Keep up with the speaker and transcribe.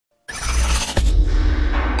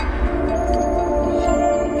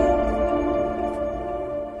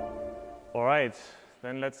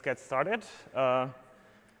then let's get started. I'm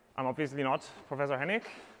obviously not Professor Hennig.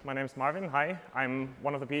 My name is Marvin. Hi, I'm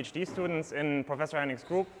one of the PhD students in Professor Hennig's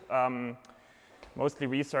group, mostly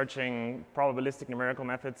researching probabilistic numerical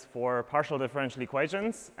methods for partial differential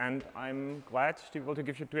equations. And I'm glad to be able to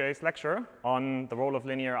give you today's lecture on the role of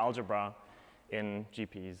linear algebra in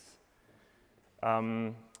GPs.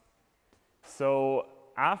 So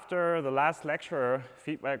after the last lecture,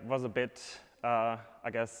 feedback was a bit, I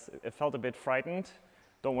guess, it felt a bit frightened.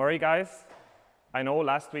 Don't worry, guys. I know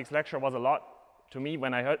last week's lecture was a lot. To me,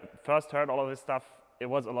 when I first heard all of this stuff, it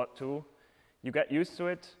was a lot too. You get used to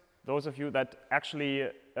it. Those of you that actually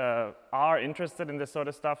are interested in this sort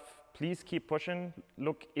of stuff, please keep pushing.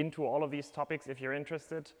 Look into all of these topics if you're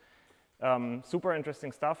interested. Super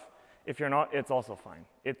interesting stuff. If you're not, it's also fine.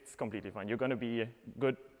 It's completely fine. You're going to be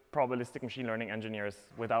good probabilistic machine learning engineers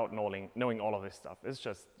without knowing all of this stuff. It's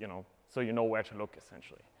just, so you know where to look,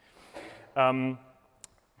 essentially.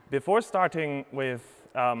 Before starting with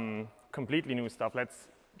completely new stuff, let's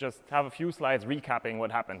just have a few slides recapping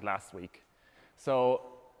what happened last week. So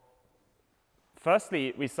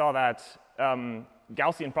firstly, we saw that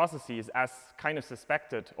Gaussian processes, as kind of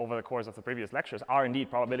suspected over the course of the previous lectures, are indeed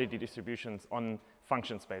probability distributions on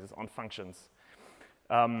function spaces, on functions.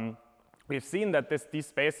 We've seen that these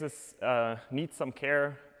spaces need some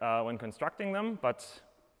care when constructing them, but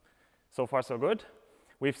so far so good.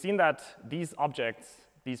 We've seen that these objects,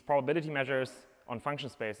 these probability measures on function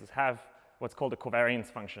spaces, have what's called a covariance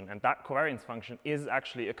function. And that covariance function is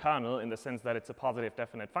actually a kernel in the sense that it's a positive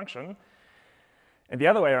definite function. And the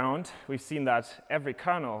other way around, we've seen that every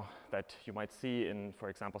kernel that you might see in, for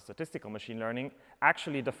example, statistical machine learning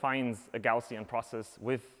actually defines a Gaussian process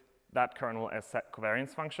with that kernel as set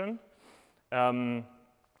covariance function.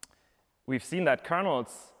 We've seen that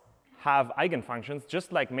kernels have eigenfunctions,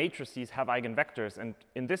 just like matrices have eigenvectors. And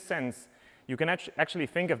in this sense, you can actually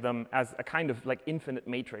think of them as a kind of like infinite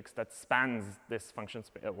matrix that spans this function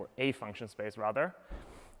space, or a function space, rather.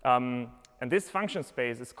 And this function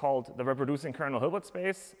space is called the reproducing kernel Hilbert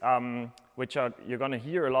space, which you're going to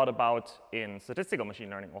hear a lot about in statistical machine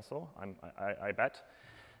learning also, I bet.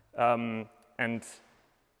 And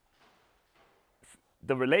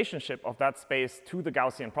the relationship of that space to the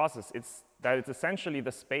Gaussian process is that it's essentially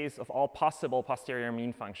the space of all possible posterior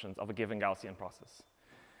mean functions of a given Gaussian process.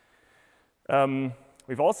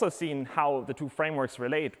 We've also seen how the two frameworks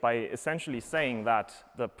relate by essentially saying that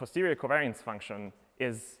the posterior covariance function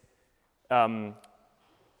is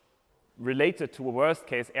related to a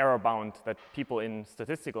worst-case error bound that people in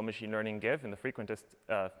statistical machine learning give, in the frequentist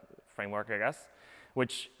framework, I guess,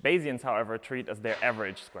 which Bayesians, however, treat as their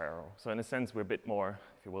average square error. So in a sense, we're a bit more,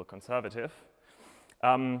 if you will, conservative.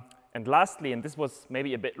 And lastly, and this was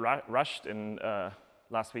maybe a bit rushed in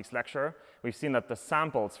last week's lecture, we've seen that the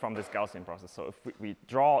samples from this Gaussian process, so if we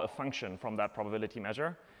draw a function from that probability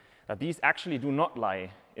measure, that these actually do not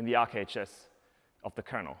lie in the RKHS of the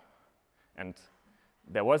kernel. And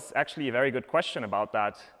there was actually a very good question about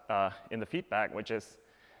that in the feedback, which is,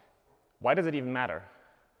 why does it even matter?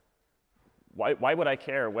 Why would I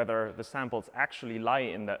care whether the samples actually lie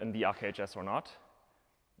in the RKHS or not?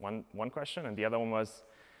 One question. And the other one was,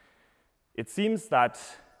 it seems that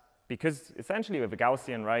because essentially with the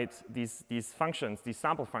Gaussian, right, these functions, these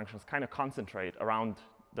sample functions kind of concentrate around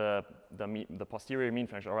the posterior mean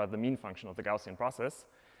function, or the mean function of the Gaussian process.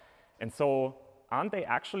 And so aren't they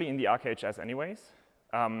actually in the RKHS anyways?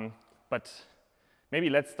 But maybe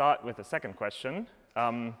let's start with the second question,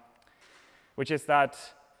 which is that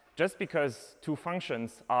just because two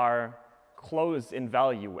functions are close in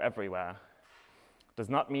value everywhere does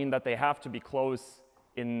not mean that they have to be close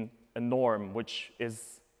in a norm, which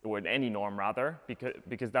is, or in any norm rather,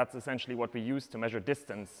 because that's essentially what we use to measure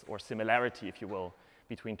distance or similarity, if you will,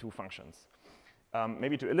 between two functions.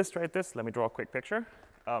 Maybe to illustrate this, let me draw a quick picture.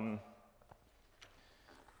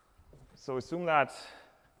 So assume that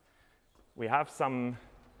we have some,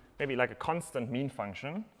 maybe like a constant mean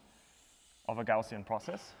function of a Gaussian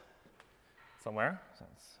process somewhere. So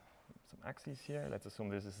it's some axes here. Let's assume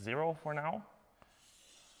this is 0 for now.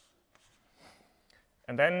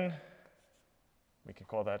 And then we can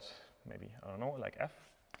call that maybe, I don't know, like f.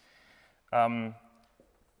 And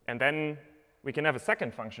then we can have a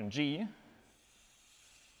second function, g,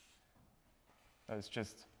 that is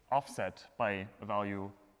just offset by a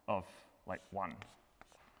value of like 1.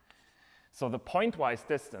 So the pointwise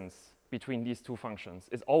distance between these two functions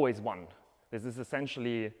is always 1. This is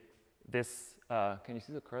essentially this, can you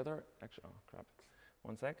see the cursor? Actually, oh crap,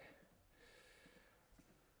 one sec.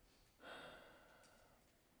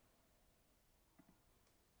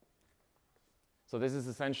 So this is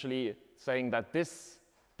essentially saying that this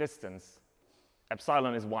distance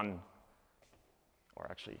epsilon is 1, or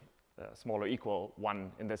actually small or equal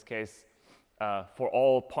 1 in this case, for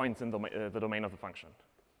all points in the domain of the function.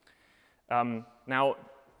 Now,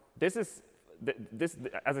 this is,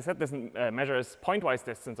 as I said, this measures pointwise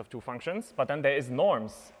distance of two functions, but then there is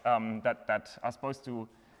norms that are supposed to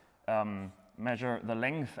measure the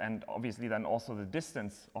length and obviously then also the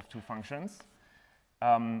distance of two functions,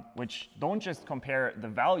 which don't just compare the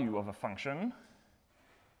value of a function.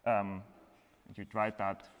 You'd write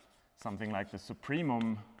that something like the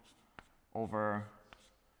supremum over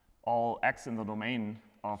all x in the domain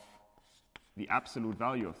of the absolute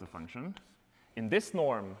value of the function. In this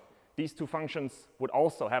norm, these two functions would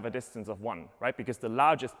also have a distance of 1, right? Because the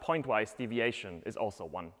largest pointwise deviation is also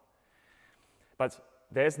 1. But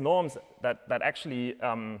there's norms that actually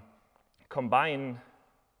combine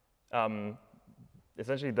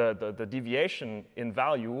essentially the deviation in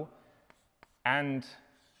value and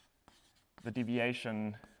the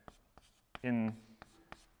deviation in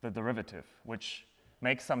the derivative, which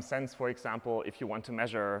makes some sense, for example, if you want to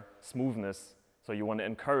measure smoothness. So you want to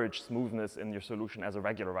encourage smoothness in your solution as a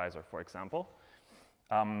regularizer, for example.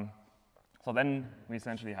 So then we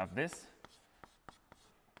essentially have this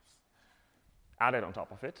added on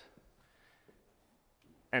top of it.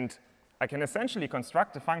 And I can essentially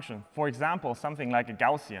construct a function, for example, something like a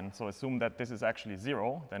Gaussian. So assume that this is actually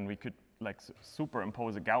 0, then we could like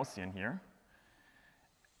superimpose a Gaussian here.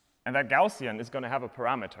 And that Gaussian is going to have a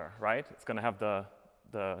parameter, right? It's going to have the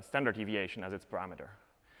standard deviation as its parameter.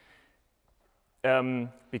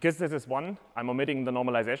 Because this is 1, I'm omitting the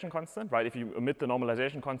normalization constant, right? If you omit the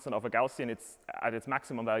normalization constant of a Gaussian, it's at its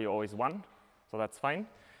maximum value always 1, so that's fine.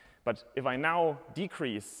 But if I now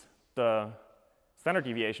decrease the standard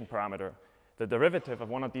deviation parameter, the derivative of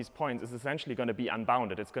one of these points is essentially going to be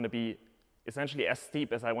unbounded. It's going to be essentially as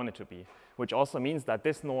steep as I want it to be, which also means that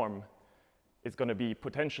this norm is going to be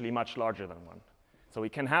potentially much larger than 1. So we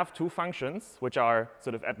can have two functions which are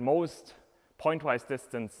sort of at most pointwise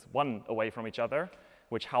distance 1 away from each other,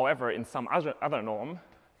 which, however, in some other norm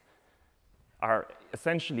are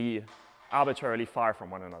essentially arbitrarily far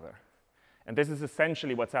from one another. And this is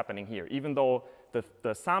essentially what's happening here. Even though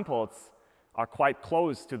the samples are quite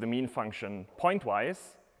close to the mean function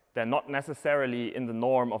pointwise, they're not necessarily in the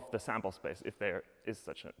norm of the sample space, if there is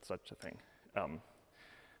such a thing.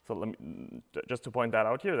 So let me, just to point that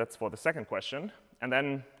out here, that's for the second question. And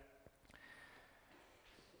then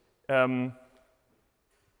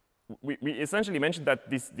we essentially mentioned that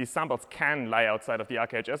these samples can lie outside of the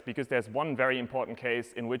RKHS because there's one very important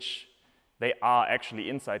case in which they are actually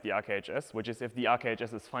inside the RKHS, which is if the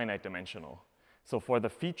RKHS is finite dimensional. So for the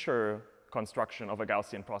feature construction of a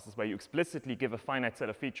Gaussian process where you explicitly give a finite set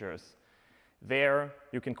of features, there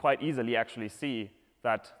you can quite easily actually see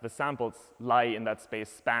that the samples lie in that space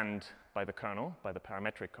spanned by the kernel, by the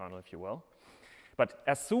parametric kernel, if you will. But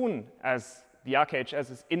as soon as the RKHS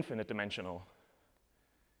is infinite dimensional,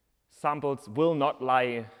 samples will not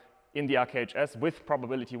lie in the RKHS with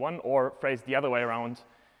probability 1, or phrased the other way around,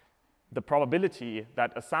 the probability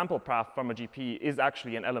that a sample path from a GP is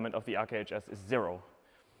actually an element of the RKHS is 0.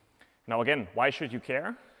 Now again, why should you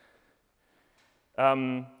care?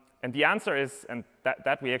 And the answer is, and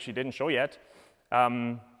that we actually didn't show yet,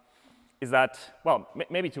 is that, well,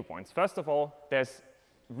 maybe 2 points. First of all, there's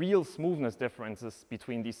real smoothness differences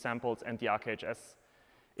between these samples and the RKHS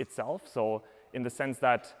itself. So in the sense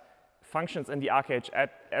that functions in the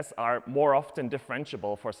RKHS are more often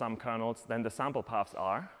differentiable for some kernels than the sample paths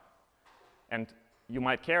are. And you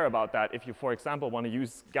might care about that if you, for example, want to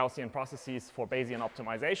use Gaussian processes for Bayesian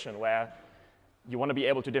optimization, where you want to be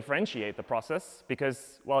able to differentiate the process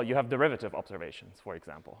because, well, you have derivative observations, for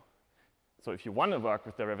example. So if you want to work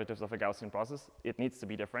with derivatives of a Gaussian process, it needs to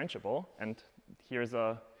be differentiable. And here's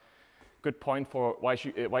a good point for why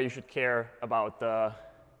you should care about the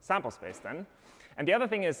sample space then. And the other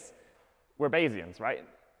thing is, we're Bayesians, right?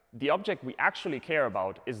 The object we actually care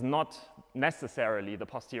about is not necessarily the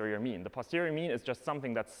posterior mean. The posterior mean is just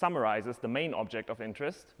something that summarizes the main object of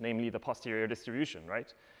interest, namely the posterior distribution,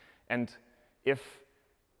 right? And if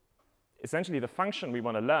essentially the function we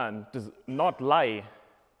want to learn does not lie,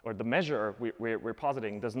 or the measure we're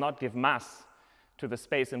positing does not give mass to the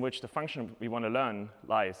space in which the function we want to learn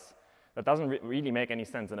lies, that doesn't really make any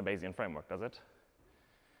sense in a Bayesian framework, does it?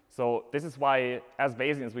 So this is why, as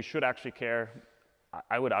Bayesians, we should actually care,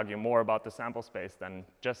 I would argue, more about the sample space than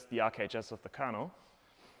just the RKHS of the kernel.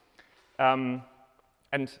 And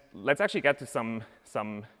let's actually get to some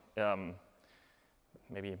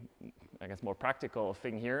maybe, I guess, more practical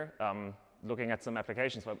thing here, looking at some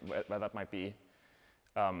applications where that might be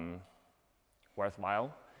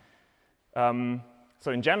worthwhile.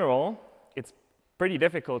 So in general, it's pretty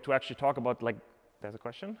difficult to actually talk about, like, there's a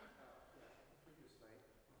question?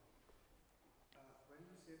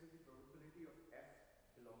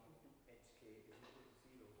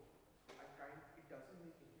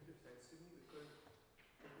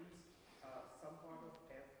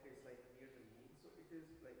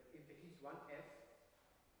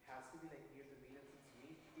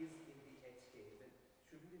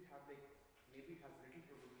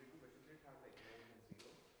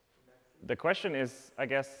 The question is, I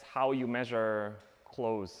guess, how you measure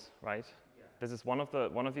close, right? Yeah. This is one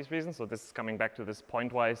of these reasons. So this is coming back to this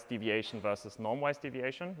point-wise deviation versus norm-wise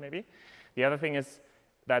deviation, maybe. The other thing is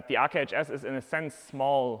that the RKHS is in a sense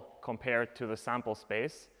small compared to the sample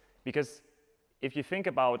space, because if you think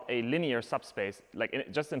about a linear subspace, like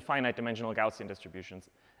just in finite dimensional Gaussian distributions,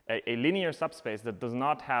 a linear subspace that does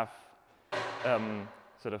not have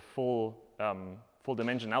sort of full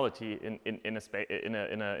dimensionality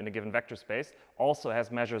in a given vector space also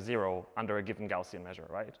has measure 0 under a given Gaussian measure,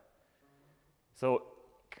 right? So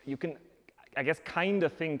you can, I guess, kind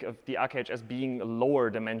of think of the RKH as being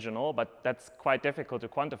lower dimensional, but that's quite difficult to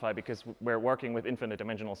quantify because we're working with infinite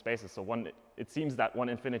dimensional spaces. So it seems that one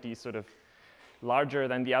infinity is sort of larger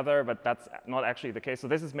than the other, but that's not actually the case. So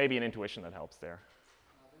this is maybe an intuition that helps there.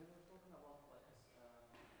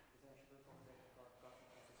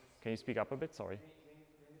 Can you speak up a bit? Sorry. When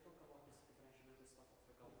we talk about this differentiability stuff of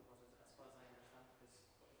the Gaussian process, as far as I understand, this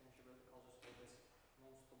differentiability causes for this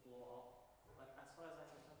nodes to blow up. Like, as far as I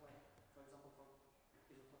understand, like, for example, for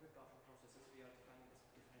isotropic Gaussian processes, we are defining this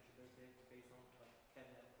differentiability based on like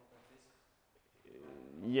Kernel properties.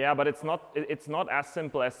 Yeah, but it's not as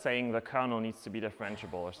simple as saying the kernel needs to be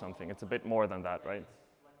differentiable or something. It's a bit more than that, right?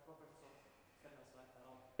 It's like properties of kernels, like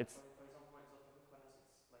it's for example, isotropic kernels,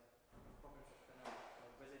 it's like properties of kernel,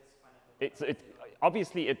 whether it's finite.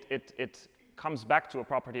 Obviously, it comes back to a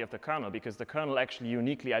property of the kernel because the kernel actually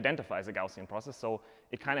uniquely identifies a Gaussian process, so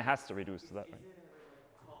it kind of has to reduce to that. Right?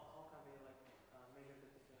 How can we like measure the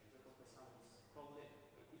differentiability of the samples? Probably,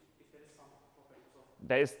 if there is some properties of.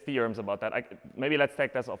 There is theorems about that. Maybe let's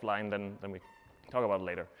take this offline, then we talk about it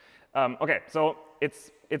later. Okay, so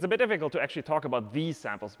it's a bit difficult to actually talk about the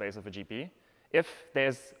sample space of a GP. If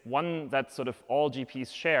there's one that sort of all GPs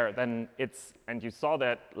share, then it's, and you saw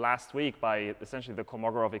that last week by essentially the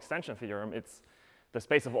Kolmogorov extension theorem, it's the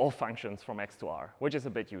space of all functions from X to R, which is a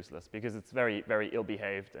bit useless because it's very, very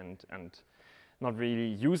ill-behaved and not really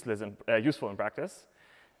useless and useful in practice.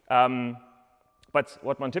 But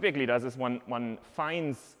what one typically does is one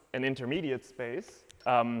finds an intermediate space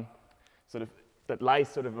sort of that lies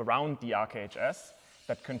sort of around the RKHS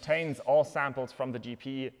that contains all samples from the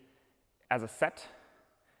GP as a set,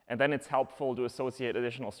 and then it's helpful to associate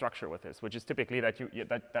additional structure with this, which is typically that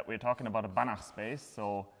we're talking about a Banach space,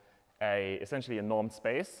 so essentially a normed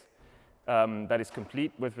space that is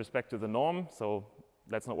complete with respect to the norm. So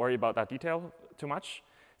let's not worry about that detail too much.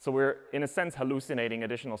 So we're in a sense hallucinating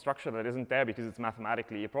additional structure that isn't there because it's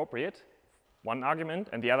mathematically appropriate. One argument,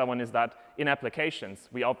 and the other one is that in applications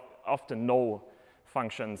we often know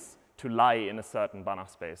functions to lie in a certain Banach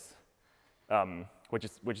space.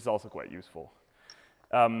 Which is also quite useful.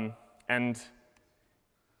 And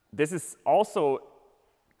this is also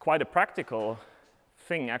quite a practical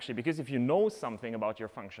thing, actually, because if you know something about your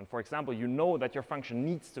function, for example, you know that your function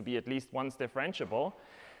needs to be at least once differentiable,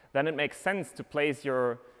 then it makes sense to place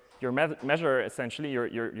your measure, essentially,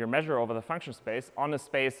 your measure over the function space on a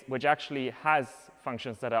space which actually has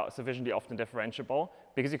functions that are sufficiently often differentiable,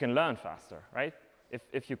 because you can learn faster, right?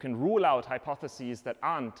 If you can rule out hypotheses that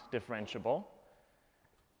aren't differentiable,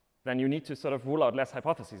 then you need to sort of rule out less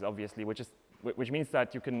hypotheses, obviously, which means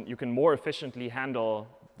that you can more efficiently handle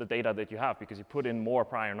the data that you have because you put in more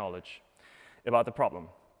prior knowledge about the problem.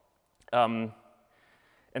 And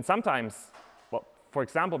sometimes, well, for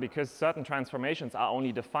example, because certain transformations are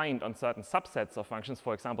only defined on certain subsets of functions,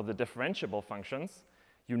 for example, the differentiable functions,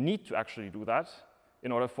 you need to actually do that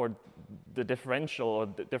in order for the differential or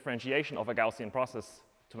the differentiation of a Gaussian process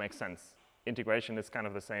to make sense. Integration is kind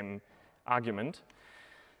of the same argument.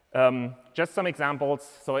 Just some examples.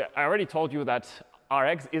 So I already told you that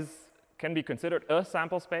Rx can be considered a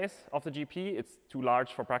sample space of the GP. It's too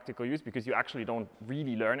large for practical use because you actually don't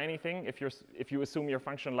really learn anything. If you assume your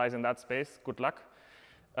function lies in that space, good luck.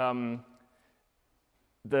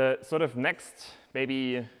 The sort of next,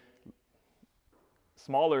 maybe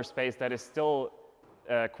smaller space that is still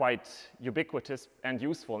quite ubiquitous and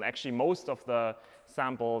useful, and actually most of the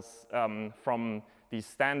samples from these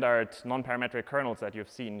standard non-parametric kernels that you've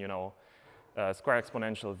seen, you know, square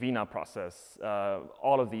exponential, Wiener process,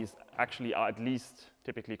 all of these actually are at least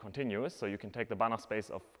typically continuous. So you can take the Banach space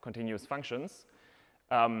of continuous functions,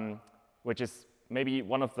 which is maybe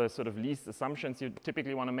one of the sort of least assumptions you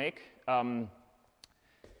typically want to make.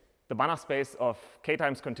 The Banach space of k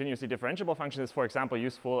times continuously differentiable functions is, for example,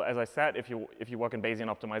 useful, as I said, if you work in Bayesian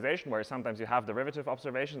optimization, where sometimes you have derivative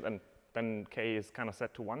observations, and then k is kind of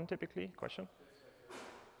set to 1 typically. Question?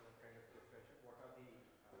 What are the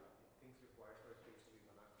things required for a space to be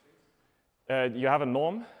Banach space? You have a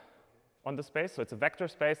norm on the space, so it's a vector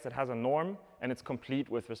space that has a norm, and it's complete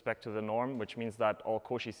with respect to the norm, which means that all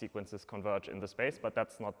Cauchy sequences converge in the space, but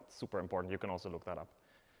that's not super important. You can also look that up.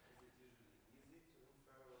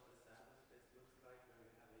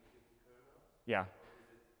 Yeah.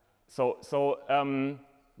 So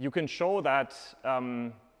you can show that.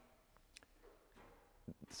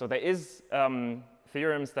 So there is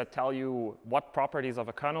theorems that tell you what properties of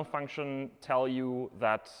a kernel function tell you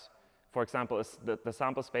that, for example, the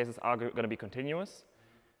sample spaces are going to be continuous.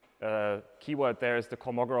 Keyword there is the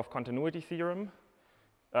Kolmogorov continuity theorem.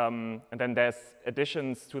 And then there's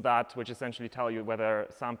additions to that which essentially tell you whether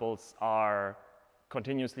samples are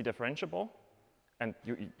continuously differentiable. And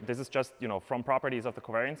this is just, from properties of the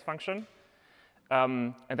covariance function.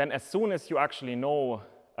 And then as soon as you actually know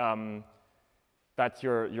that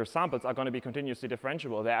your samples are going to be continuously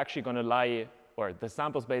differentiable, they're actually going to lie, or the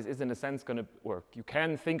sample space is in a sense going to work. You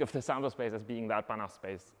can think of the sample space as being that Banach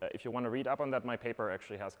space. If you want to read up on that, my paper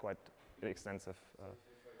actually has quite extensive.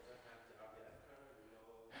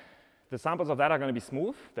 The samples of that are going to be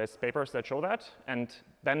smooth. There's papers that show that. And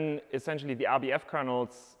then essentially the RBF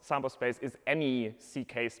kernel's sample space is any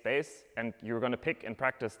CK space, and you're going to pick in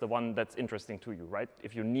practice the one that's interesting to you, right?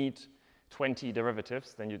 If you need 20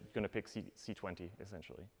 derivatives, then you're going to pick C20,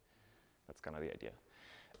 essentially. That's kind of the idea.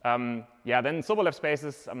 Yeah, then Sobolev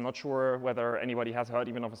spaces, I'm not sure whether anybody has heard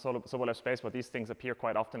even of a Sobolev space, but these things appear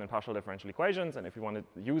quite often in partial differential equations, and if you want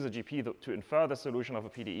to use a GP to infer the solution of a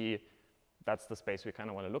PDE, that's the space we kind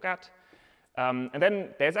of want to look at. And then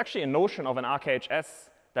there's actually a notion of an RKHS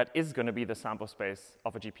that is going to be the sample space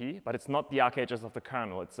of a GP, but it's not the RKHS of the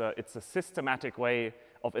kernel. It's a systematic way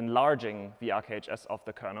of enlarging the RKHS of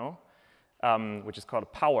the kernel, which is called a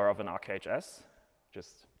power of an RKHS.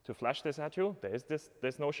 Just to flash this at you, there is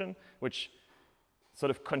this notion, which sort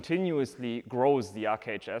of continuously grows the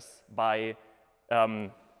RKHS by,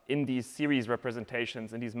 in these series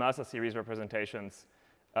representations, in these Mercer series representations,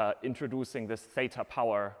 introducing this theta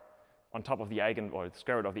power on top of the or the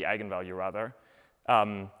square root of the eigenvalue rather,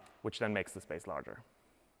 which then makes the space larger.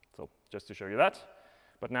 So just to show you that.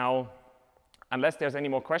 But now, unless there's any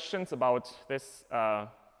more questions about this, yeah?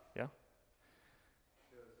 The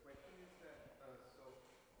question is that, so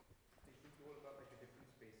you told about like the different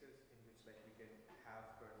spaces in which like we can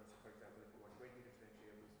have kernels. For example, if you want 20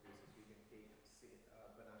 differentiable spaces, we can take say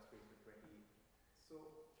Banach space with 20. So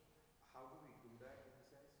how do we do that in a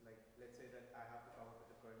sense? Like, let's say that I have to come up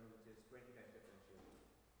with a kernel which is 20 times differentiable.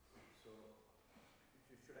 So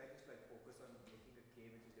should I just like focus on making a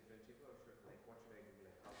k which is differentiable, or what should I do?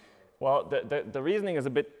 Like, how do I? Well, the reasoning is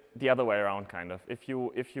a bit the other way around, kind of. If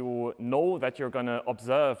you know that you're going to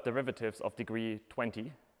observe derivatives of degree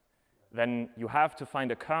 20, then you have to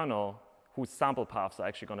find a kernel whose sample paths are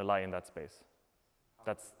actually going to lie in that space.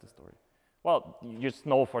 That's the story. Well, you just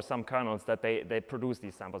know for some kernels that they produce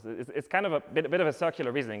these samples. It's kind of a bit of a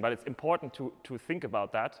circular reasoning, but it's important to think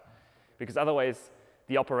about that, because otherwise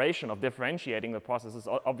the operation of differentiating the process is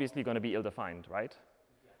obviously going to be ill-defined, right?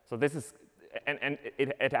 So this is, and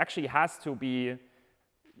it actually has to be,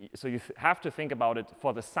 so you have to think about it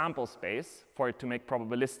for the sample space for it to make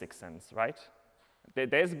probabilistic sense, right?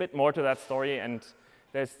 There's a bit more to that story, and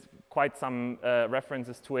there's quite some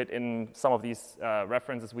references to it in some of these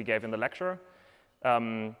references we gave in the lecture,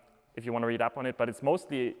 if you want to read up on it. But it's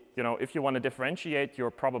mostly, if you want to differentiate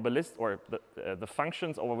your probabilist or the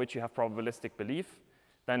functions over which you have probabilistic belief,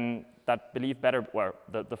 then that belief better, or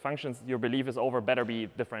the functions your belief is over better be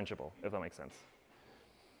differentiable, if that makes sense.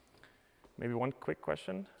 Maybe one quick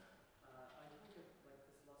question. I think that like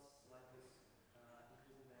this last slide was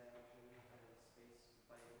increasing the volume of the space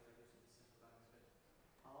by introducing the synchronic bit.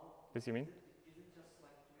 How? This you mean? Is it just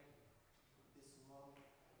like to make this norm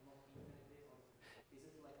not infinity, or is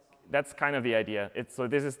it like something? That's kind of the idea. So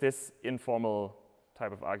this is this informal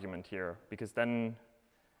type of argument here, because then,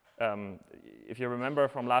 if you remember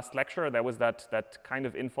from last lecture, there was that kind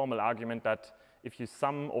of informal argument that if you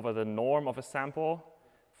sum over the norm of a sample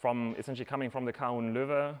from essentially coming from the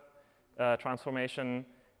Kahn-Löwe transformation,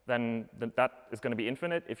 then that is going to be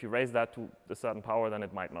infinite. If you raise that to a certain power, then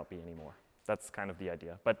it might not be anymore. That's kind of the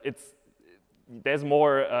idea. But there's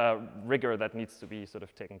more rigor that needs to be sort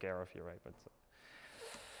of taken care of here, right? But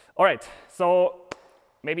all right, so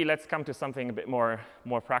maybe let's come to something a bit more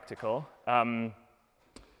practical.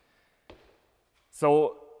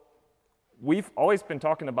 So we've always been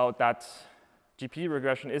talking about that GP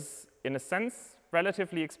regression is, in a sense,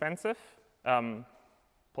 relatively expensive,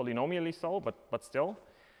 polynomially so, but still.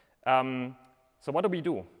 So what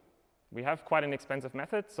do? We have quite an expensive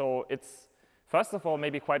method, so it's, first of all,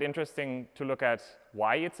 maybe quite interesting to look at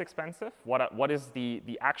why it's expensive, what is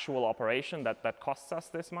the actual operation that costs us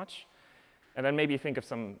this much, and then maybe think of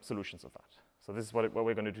some solutions of that. So this is what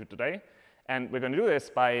we're going to do today. And we're going to do this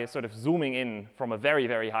by sort of zooming in from a very,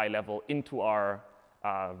 very high level into our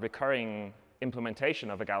recurring implementation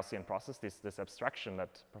of a Gaussian process, this abstraction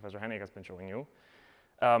that Professor Hennig has been showing you.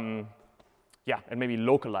 Yeah, and maybe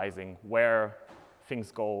localizing where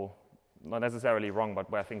things go, not necessarily wrong, but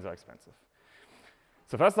where things are expensive.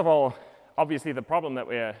 So first of all, obviously the problem that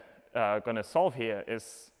we're going to solve here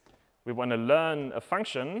is we want to learn a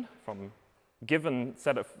function from given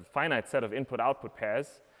finite set of input-output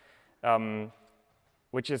pairs,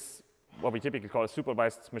 which is what we typically call a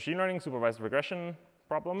supervised machine learning, supervised regression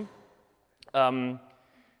problem.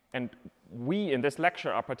 And we, in this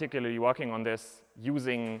lecture, are particularly working on this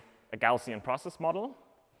using a Gaussian process model.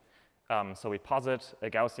 So we posit a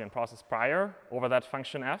Gaussian process prior over that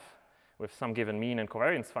function f with some given mean and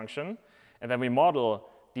covariance function. And then we model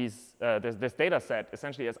this data set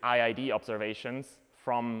essentially as IID observations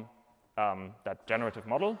from that generative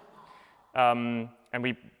model. And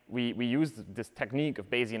we use this technique of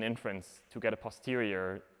Bayesian inference to get a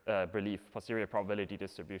posterior posterior probability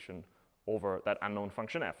distribution over that unknown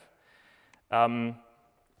function f.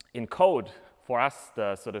 In code, for us,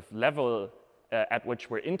 the sort of level at which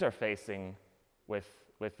we're interfacing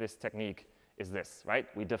with this technique is this, right?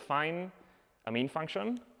 We define a mean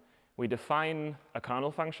function, we define a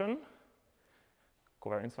kernel function,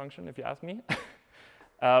 covariance function, if you ask me.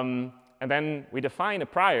 And then we define a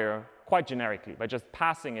prior quite generically by just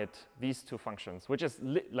passing it these two functions, which is,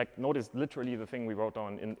 notice literally the thing we wrote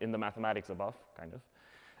on in the mathematics above, kind of.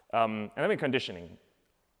 And then we're conditioning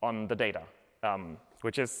on the data,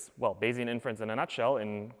 which is, well, Bayesian inference in a nutshell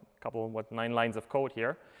in a couple, 9 lines of code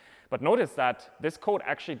here. But notice that this code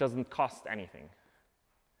actually doesn't cost anything.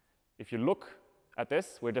 If you look at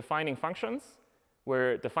this, we're defining functions,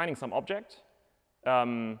 we're defining some object,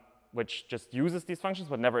 which just uses these functions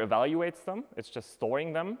but never evaluates them. It's just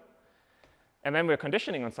storing them. And then we're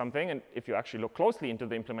conditioning on something, and if you actually look closely into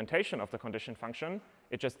the implementation of the condition function,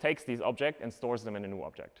 it just takes these objects and stores them in a new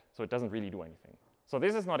object. So it doesn't really do anything. So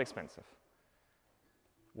this is not expensive.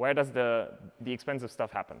 Where does the expensive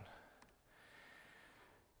stuff happen?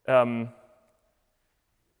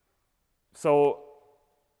 So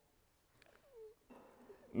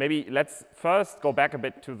maybe let's first go back a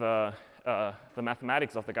bit to the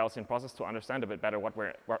mathematics of the Gaussian process to understand a bit better what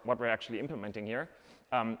we're actually implementing here.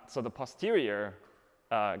 So the posterior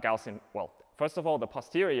Gaussian, well, first of all, the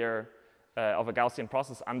posterior of a Gaussian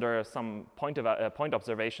process under some point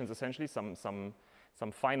observations, essentially, some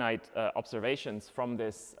finite observations from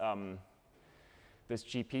this this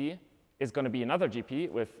GP is going to be another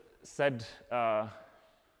GP with said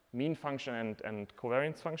mean function and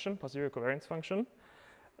covariance function, posterior covariance function.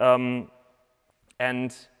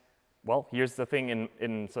 And well, here's the thing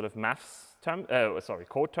in sort of maths terms,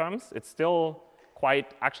 code terms. It's still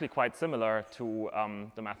actually quite similar to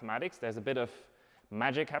the mathematics. There's a bit of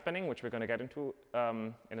magic happening, which we're going to get into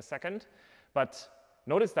in a second. But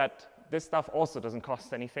notice that this stuff also doesn't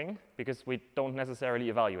cost anything because we don't necessarily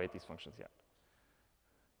evaluate these functions yet.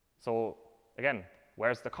 So again,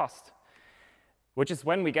 where's the cost? Which is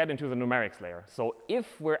when we get into the numerics layer. So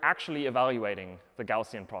if we're actually evaluating the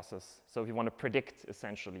Gaussian process, so if you want to predict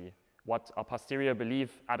essentially what a posterior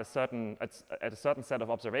belief at a certain set of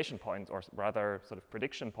observation points, or rather sort of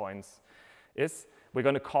prediction points, is, we're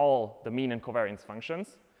going to call the mean and covariance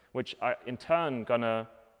functions, which are in turn going to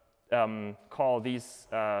call these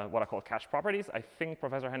what are called cache properties. I think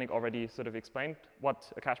Professor Hennig already sort of explained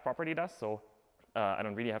what a cache property does, so I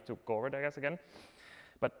don't really have to go over it, I guess, again.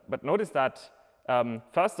 But notice that,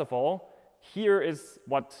 first of all, here is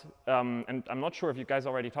what, and I'm not sure if you guys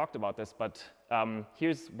already talked about this, but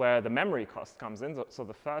here's where the memory cost comes in. So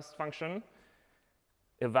the first function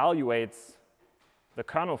evaluates the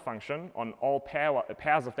kernel function on all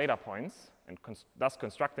pairs of data points, and thus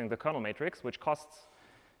constructing the kernel matrix, which costs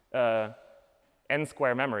n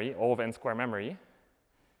square memory, O of n square memory.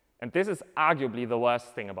 And this is arguably the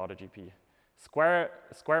worst thing about a GP.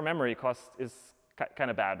 Square memory cost is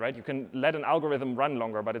kind of bad, right? You can let an algorithm run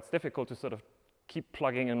longer, but it's difficult to sort of keep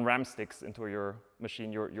plugging in RAM sticks into your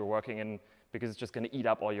machine you're working in, because it's just going to eat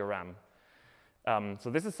up all your RAM.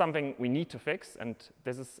 So this is something we need to fix, and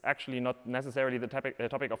this is actually not necessarily the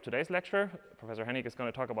topic of today's lecture. Professor Hennig is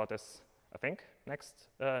going to talk about this, I think, next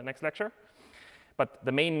lecture. But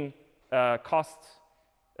the main cost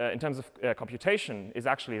in terms of computation is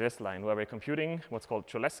actually this line, where we're computing what's called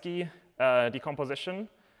Cholesky decomposition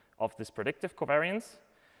of this predictive covariance.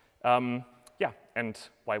 Yeah, and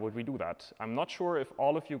why would we do that? I'm not sure if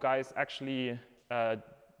all of you guys actually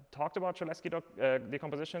talked about Cholesky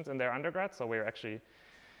decompositions in their undergrad, so we're actually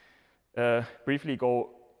briefly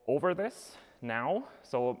go over this now.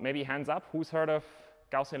 So maybe hands up, who's heard of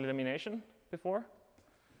Gaussian elimination before?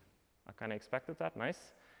 I kind of expected that, nice.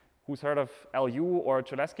 Who's heard of LU or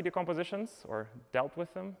Cholesky decompositions or dealt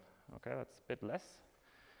with them? Okay, that's a bit less.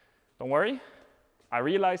 Don't worry. I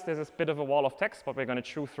realize there's a bit of a wall of text, but we're going to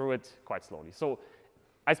chew through it quite slowly. So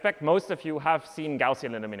I expect most of you have seen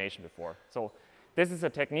Gaussian elimination before. So this is a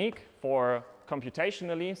technique for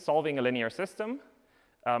computationally solving a linear system.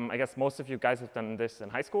 I guess most of you guys have done this in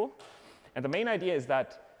high school. And the main idea is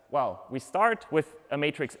that, well, we start with a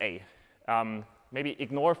matrix A. Maybe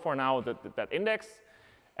ignore for now that index.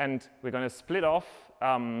 And we're going to split off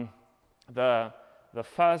the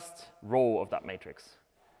first row of that matrix.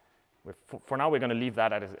 For now, we're going to leave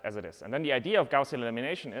that as it is. And then the idea of Gaussian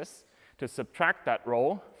elimination is to subtract that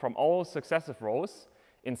row from all successive rows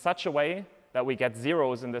in such a way that we get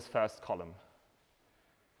zeros in this first column.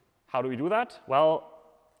 How do we do that? Well,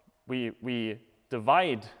 we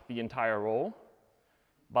divide the entire row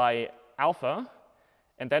by alpha,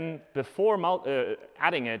 and then before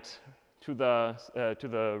adding it to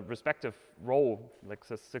the respective row, like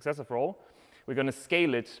the successive row, we're going to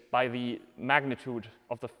scale it by the magnitude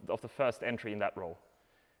of the first entry in that row.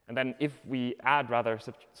 And then if we add, rather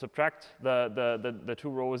subtract the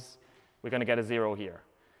two rows, we're going to get a 0 here.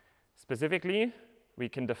 Specifically, we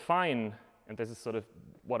can define, and this is sort of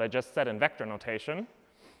what I just said in vector notation,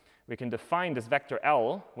 we can define this vector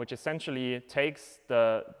L, which essentially takes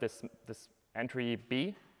this entry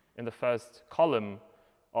B in the first column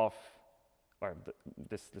of, or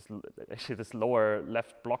this lower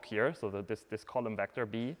left block here, so this column vector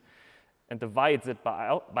B, and divides it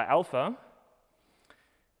by alpha.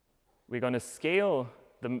 We're going to scale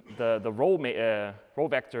the row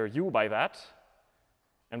vector U by that,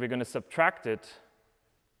 and we're going to subtract it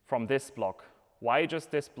from this block. Why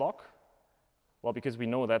just this block? Well, because we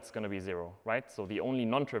know that's going to be 0, right? So the only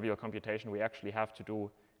non-trivial computation we actually have to do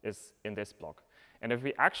is in this block. And if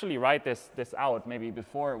we actually write this out, maybe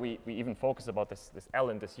before we even focus about this L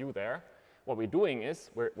and this U there, what we're doing is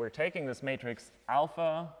we're taking this matrix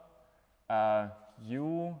alpha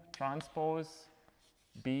U transpose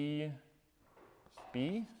B,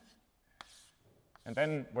 B, and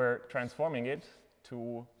then we're transforming it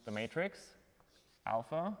to the matrix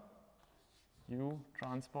alpha U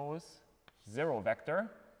transpose 0 vector,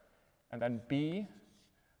 and then B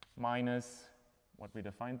minus what we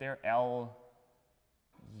defined there, L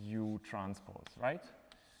U transpose, right?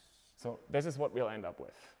 So this is what we'll end up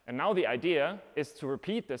with. And now the idea is to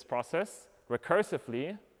repeat this process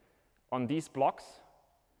recursively on these blocks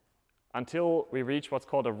until we reach what's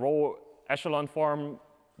called a row echelon form.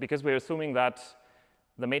 Because we're assuming that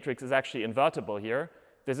the matrix is actually invertible here,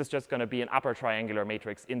 this is just going to be an upper triangular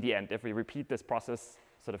matrix in the end if we repeat this process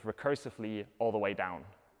sort of recursively all the way down.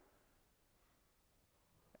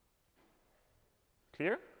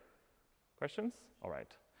 Clear? Questions? All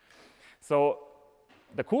right. So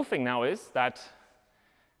the cool thing now is that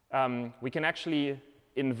we can actually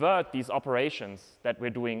invert these operations that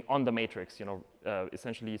we're doing on the matrix,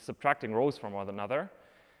 essentially subtracting rows from one another,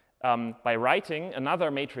 by writing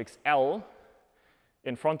another matrix L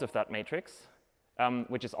in front of that matrix,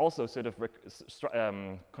 which is also sort of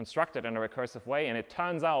constructed in a recursive way. And it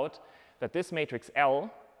turns out that this matrix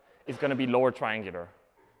L is going to be lower triangular.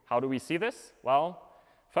 How do we see this? Well,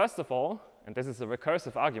 first of all, and this is a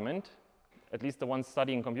recursive argument, at least the ones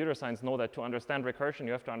studying computer science know that to understand recursion,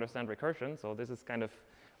 you have to understand recursion. So this is kind of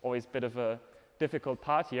always a bit of a difficult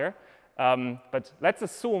part here. But let's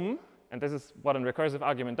assume, and this is what a recursive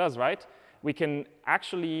argument does, right? We can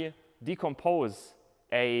actually decompose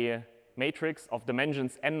a matrix of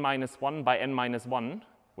dimensions n-1 by n-1,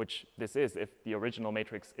 which this is if the original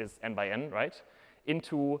matrix is n by n, right?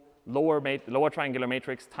 Into lower triangular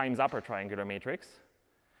matrix times upper triangular matrix.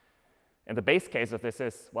 And the base case of this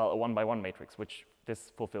is, well, a 1 by 1 matrix, which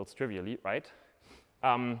this fulfills trivially, right?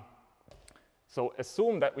 So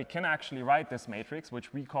assume that we can actually write this matrix,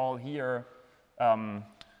 which we call here A1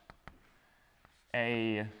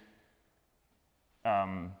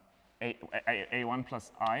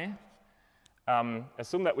 plus I.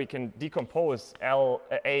 Assume that we can decompose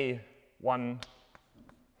I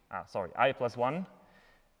plus 1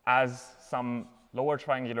 as some lower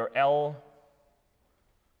triangular L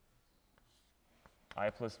I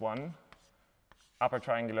plus 1, upper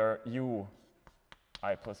triangular U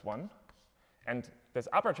I plus 1. And this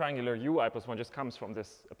upper triangular ui plus 1 just comes from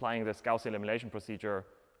this, applying this Gaussian elimination procedure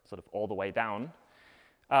sort of all the way down.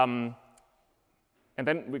 And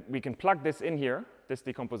then we can plug this in here, this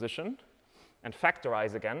decomposition, and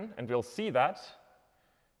factorize again. And we'll see that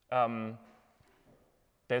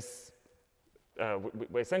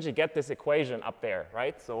we essentially get this equation up there,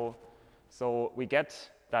 right? So we get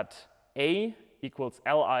that A equals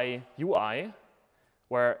Li ui,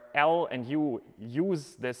 where L and U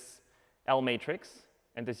use this L matrix,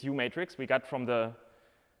 and this U matrix we got from the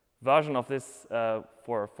version of this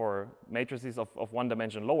for matrices of 1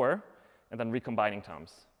 dimension lower, and then recombining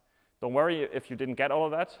terms. Don't worry if you didn't get all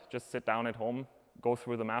of that. Just sit down at home, go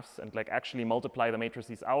through the maths, and like actually multiply the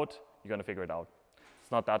matrices out. You're going to figure it out.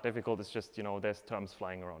 It's not that difficult. It's just, you know, there's terms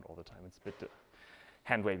flying around all the time. It's a bit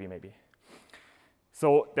hand-wavy maybe.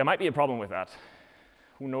 So there might be a problem with that.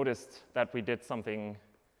 Who noticed that we did something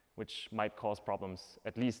which might cause problems,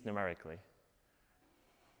 at least numerically?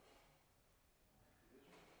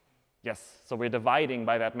 Yes, so we're dividing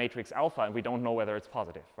by that matrix alpha, and we don't know whether it's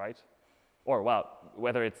positive, right? Or, well,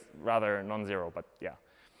 whether it's rather non-zero, but yeah.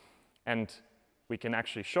 And we can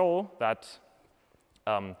actually show that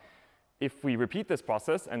if we repeat this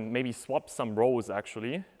process and maybe swap some rows,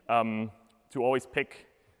 actually, to always pick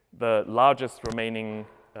the largest remaining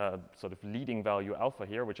sort of leading value alpha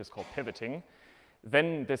here, which is called pivoting,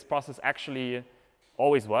 then this process actually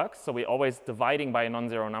always works. So we're always dividing by a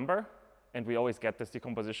non-zero number, and we always get this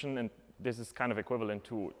decomposition, and this is kind of equivalent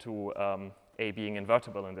to A being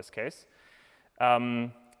invertible in this case.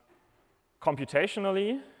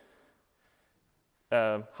 Computationally,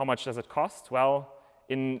 how much does it cost? Well,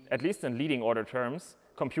 at least in leading order terms,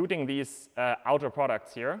 computing these outer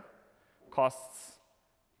products here costs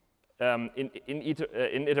in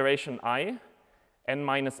iteration I, n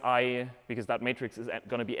minus I, because that matrix is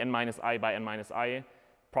going to be n minus I by n minus I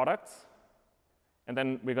products. And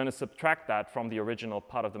then we're going to subtract that from the original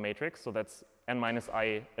part of the matrix. So that's n minus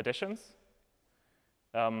I additions.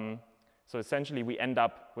 So essentially, we end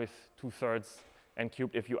up with 2/3 n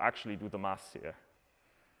cubed if you actually do the math here.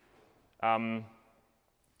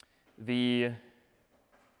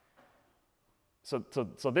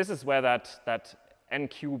 So this is where that n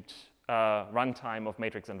cubed runtime of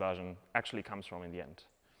matrix inversion actually comes from in the end.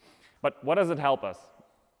 But what does it help us?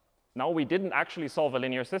 Now we didn't actually solve a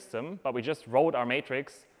linear system, but we just wrote our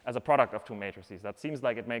matrix as a product of two matrices. That seems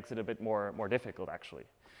like it makes it a bit more difficult, actually.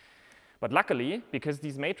 But luckily, because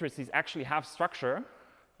these matrices actually have structure,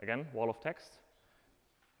 again, wall of text,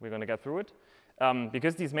 we're going to get through it.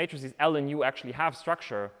 Because these matrices L and U actually have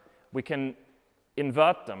structure, we can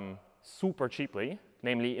invert them super cheaply.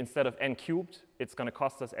 Namely, instead of n cubed, it's going to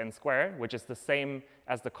cost us n squared, which is the same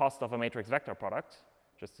as the cost of a matrix vector product,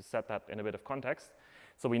 just to set that in a bit of context.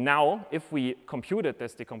 So we now, if we computed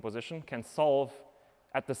this decomposition, can solve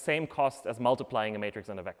at the same cost as multiplying a matrix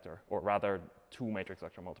and a vector, or rather two matrix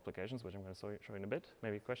vector multiplications, which I'm going to show you in a bit.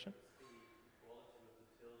 Maybe a question?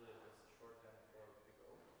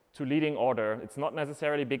 To leading order, it's not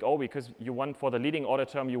necessarily big O, because you want, for the leading order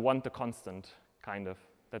term, you want the constant, kind of.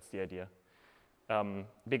 That's the idea.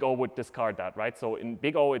 Big O would discard that, right? So in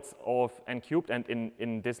big O, it's O of n cubed, and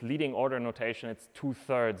in this leading order notation, it's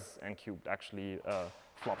 2/3 n cubed actually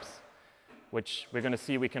flops, which we're going to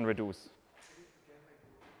see we can reduce.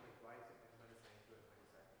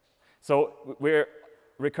 So we're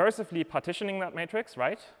recursively partitioning that matrix,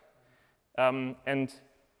 right? And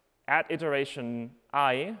at iteration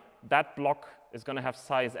I, that block is going to have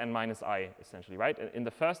size n minus I, essentially, right? In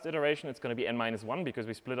the first iteration, it's going to be n minus 1, because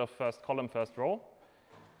we split off first column, first row.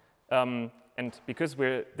 And because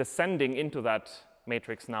we're descending into that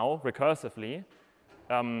matrix now, recursively,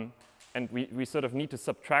 and we sort of need to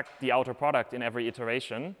subtract the outer product in every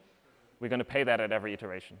iteration, we're going to pay that at every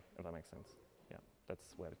iteration, if that makes sense. Yeah,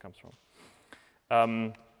 that's where it comes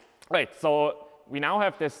from. Right, so we now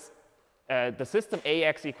have this. The system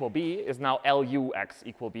AX equal B is now LUX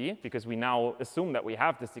equal B, because we now assume that we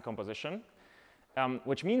have this decomposition,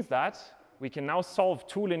 which means that we can now solve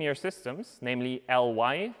two linear systems, namely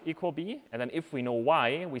LY equal B, and then if we know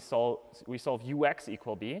Y, we solve UX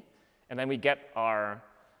equal B, and then we get our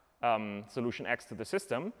solution X to the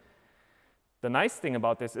system. The nice thing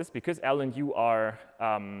about this is, because L and U are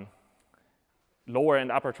lower and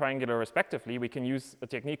upper triangular respectively, we can use a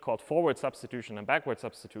technique called forward substitution and backward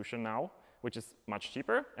substitution now, which is much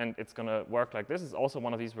cheaper, and it's going to work like this. It's also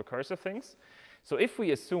one of these recursive things. So if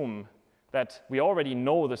we assume that we already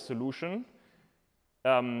know the solution,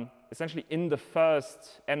 essentially in the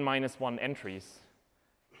first n minus 1 entries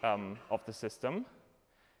of the system,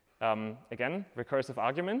 Again, recursive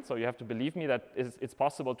argument, so you have to believe me that it's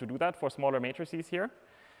possible to do that for smaller matrices here.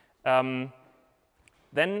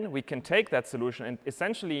 Then we can take that solution, and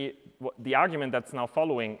essentially the argument that's now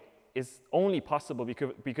following is only possible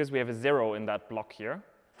because we have a 0 in that block here.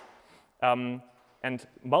 And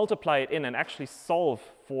multiply it in and actually solve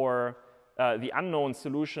for the unknown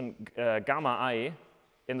solution gamma I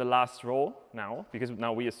in the last row now, because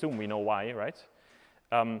now we assume we know y, right?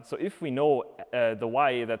 So if we know the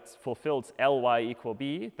y that fulfills Ly equal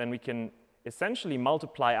b, then we can essentially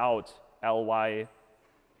multiply out Ly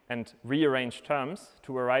and rearrange terms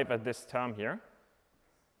to arrive at this term here.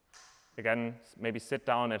 Again, maybe sit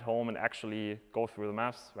down at home and actually go through the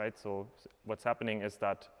maths, right? So what's happening is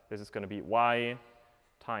that this is going to be y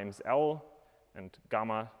times L and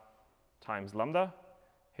gamma times lambda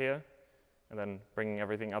here, and then bringing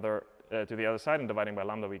everything to the other side and dividing by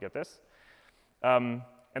lambda, we get this. And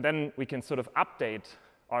then we can sort of update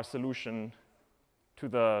our solution to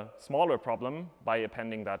the smaller problem by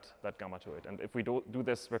appending that gamma to it. And if we do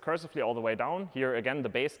this recursively all the way down, here again, the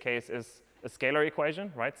base case is a scalar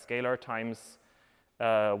equation, right? Scalar times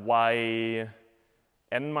y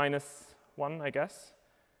n minus 1, I guess,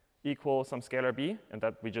 equal some scalar b, and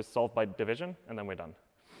that we just solve by division, and then we're done.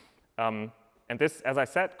 And this, as I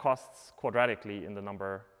said, costs quadratically in the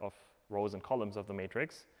number of rows and columns of the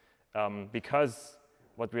matrix, because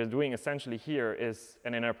what we're doing essentially here is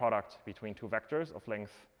an inner product between two vectors of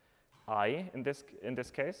length I in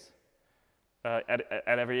this case at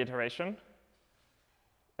every iteration.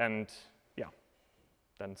 And yeah,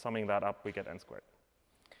 then summing that up, we get n squared.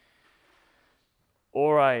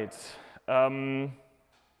 All right.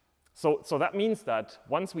 So that means that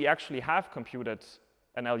once we actually have computed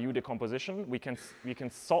an LU decomposition, we can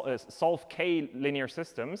solve k linear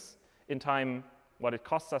systems in time what it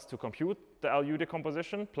costs us to compute the LU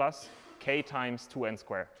decomposition plus k times 2n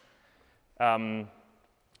squared. And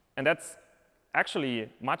that's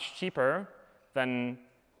actually much cheaper than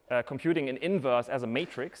computing an inverse as a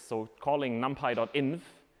matrix, so calling numpy.inv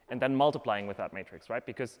and then multiplying with that matrix, right?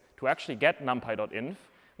 Because to actually get numpy.inv,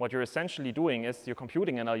 what you're essentially doing is you're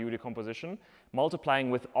computing an LU decomposition,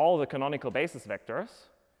 multiplying with all the canonical basis vectors,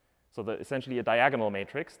 so essentially a diagonal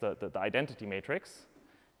matrix, the identity matrix,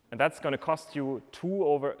 and that's going to cost you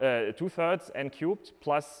 2/3 n cubed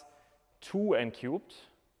plus 2n cubed.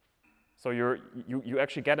 So you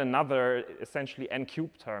actually get another essentially n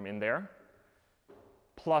cubed term in there,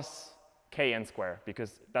 plus kn squared,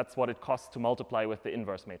 because that's what it costs to multiply with the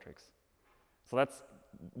inverse matrix. So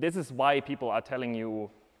this is why people are telling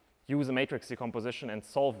you use a matrix decomposition and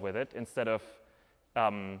solve with it instead of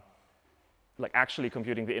like actually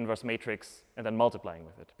computing the inverse matrix and then multiplying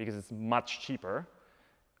with it, because it's much cheaper.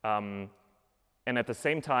 And at the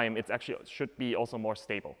same time, it actually should be also more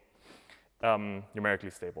stable, numerically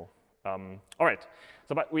stable. All right,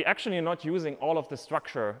 but we actually are not using all of the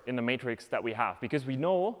structure in the matrix that we have, because we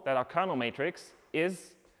know that our kernel matrix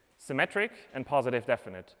is symmetric and positive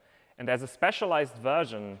definite. And there's a specialized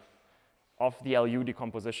version of the LU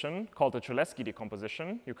decomposition called the Cholesky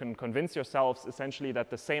decomposition. You can convince yourselves essentially that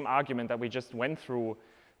the same argument that we just went through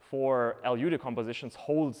for LU decompositions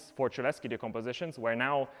holds for Cholesky decompositions, where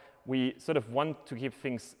now we sort of want to keep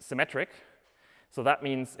things symmetric. So that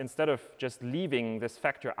means instead of just leaving this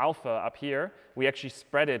factor alpha up here, we actually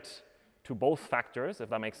spread it to both factors, if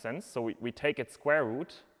that makes sense. So we take its square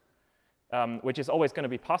root, which is always going to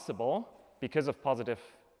be possible because of positive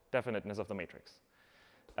definiteness of the matrix.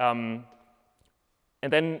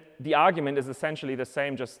 And then the argument is essentially the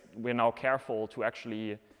same, just we're now careful to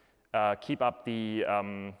actually keep up the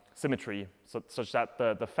symmetry such that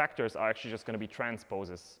the factors are actually just going to be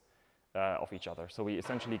transposes of each other. So we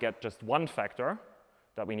essentially get just one factor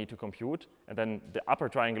that we need to compute, and then the upper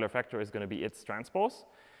triangular factor is going to be its transpose.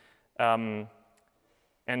 And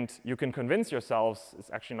you can convince yourselves, it's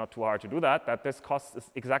actually not too hard to do that this costs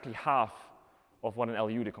is exactly half of what an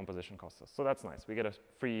LU decomposition costs us. So that's nice. We get a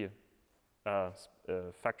free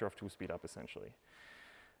factor of 2 speed up, essentially.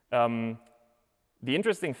 The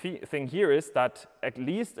interesting thing here is that at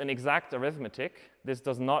least in exact arithmetic, this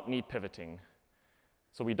does not need pivoting.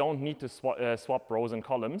 So we don't need to swap rows and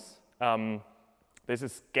columns. This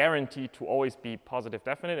is guaranteed to always be positive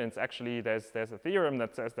definite, and it's actually, there's a theorem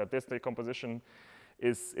that says that this decomposition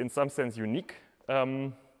is in some sense unique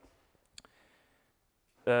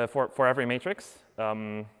for every matrix.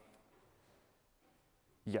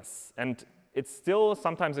 Yes, and it's still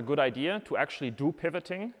sometimes a good idea to actually do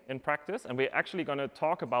pivoting in practice, and we're actually going to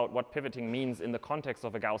talk about what pivoting means in the context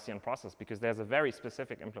of a Gaussian process, because there's a very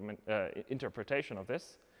specific interpretation of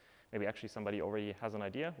this. Maybe actually somebody already has an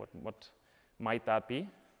idea. What might that be?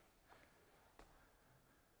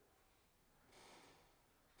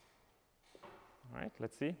 All right,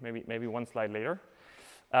 let's see, maybe one slide later.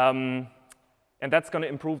 And that's going to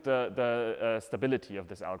improve the stability of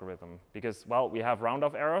this algorithm because, well, we have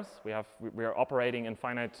round-off errors. We are operating in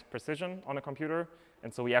finite precision on a computer,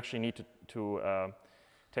 and so we actually need to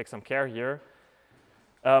take some care here.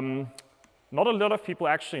 Not a lot of people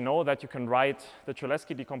actually know that you can write the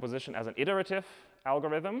Cholesky decomposition as an iterative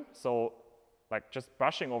algorithm. So, like, just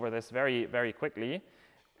brushing over this very, very quickly,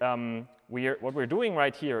 what we're doing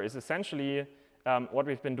right here is essentially what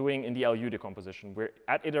we've been doing in the LU decomposition. We're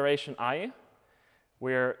at iteration I.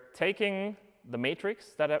 We're taking the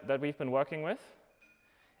matrix that we've been working with,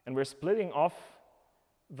 and we're splitting off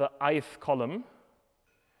the ith column,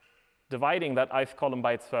 dividing that ith column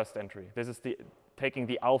by its first entry. This is taking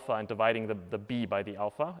the alpha and dividing the b by the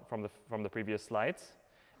alpha from the previous slides.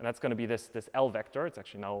 And that's going to be this L vector. It's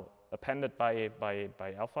actually now appended by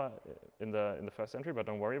alpha in the first entry, but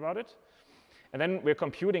don't worry about it. And then we're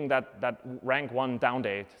computing that rank 1 down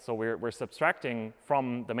date. So we're subtracting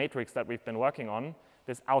from the matrix that we've been working on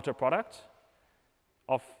this outer product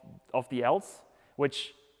of the L's,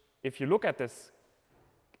 which, if you look at this,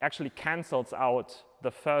 actually cancels out the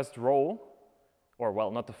first row, or, well,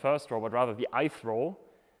 not the first row, but rather the ith row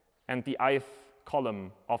and the ith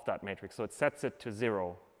column of that matrix. So it sets it to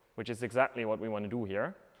 0, which is exactly what we want to do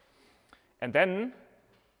here. And then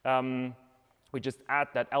we just add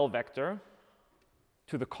that L vector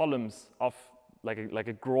to the columns of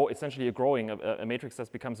essentially a matrix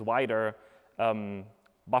that becomes wider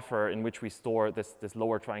buffer in which we store this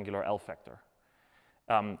lower triangular L vector.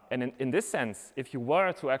 And in this sense, if you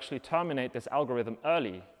were to actually terminate this algorithm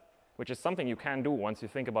early, which is something you can do once you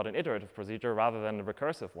think about an iterative procedure rather than a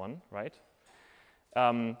recursive one, right?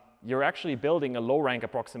 You're actually building a low-rank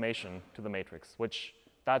approximation to the matrix, which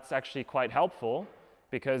that's actually quite helpful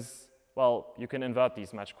because, well, you can invert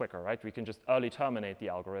these much quicker, right? We can just early terminate the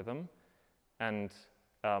algorithm and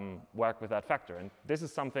work with that factor. And this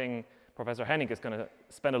is something Professor Hennig is going to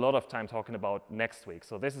spend a lot of time talking about next week.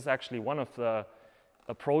 So this is actually one of the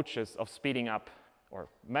approaches of speeding up, or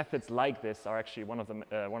methods like this are actually one of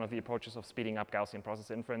the approaches of speeding up Gaussian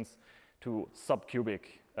process inference to subcubic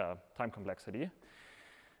time complexity.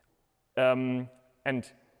 And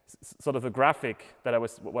sort of the graphic that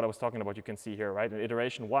what I was talking about, you can see here, right? In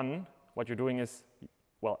iteration 1, what you're doing is,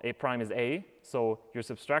 well, A prime is A, so you're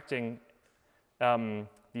subtracting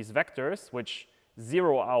these vectors which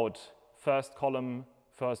zero out first column,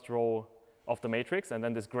 first row of the matrix, and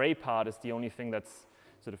then this gray part is the only thing that's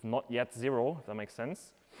sort of not yet 0, if that makes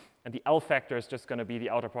sense. And the L factor is just going to be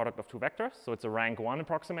the outer product of two vectors, so it's a rank 1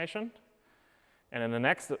 approximation. And in the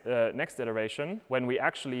next iteration, when we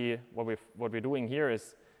actually, what we're doing here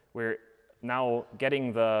is we're now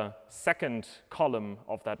getting the second column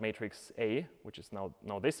of that matrix A, which is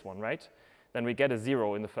now this one, right? Then we get a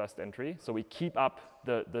 0 in the first entry. So we keep up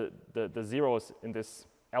the zeros in this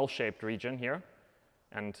L-shaped region here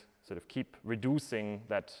and sort of keep reducing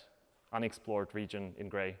that unexplored region in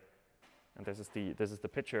gray. And this is the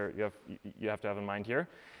picture you have to have in mind here.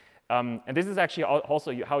 And this is actually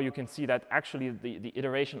also how you can see that actually the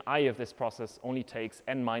iteration I of this process only takes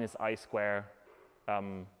n minus I square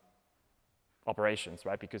operations,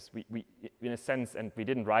 right? Because we, in a sense, and we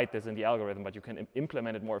didn't write this in the algorithm, but you can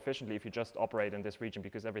implement it more efficiently if you just operate in this region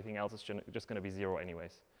because everything else is just going to be 0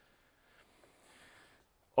 anyways.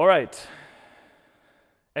 All right.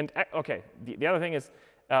 And OK, the other thing is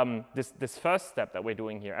this first step that we're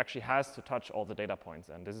doing here actually has to touch all the data points,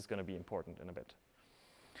 and this is going to be important in a bit.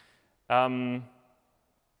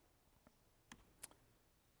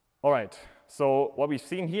 All right, so what we've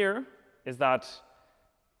seen here is that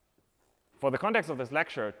for the context of this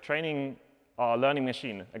lecture, training a learning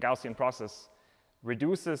machine, a Gaussian process,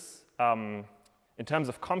 reduces, in terms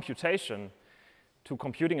of computation, to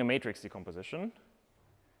computing a matrix decomposition.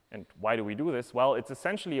 And why do we do this? Well, it's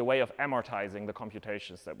essentially a way of amortizing the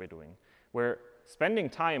computations that we're doing. We're spending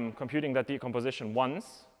time computing that decomposition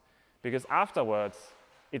once, because afterwards,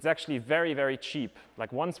 it's actually very, very cheap.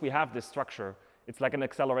 Like once we have this structure, it's like an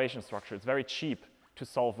acceleration structure. It's very cheap to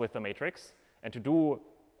solve with the matrix and to do,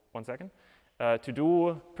 to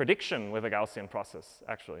do prediction with a Gaussian process,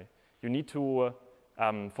 actually. You need to,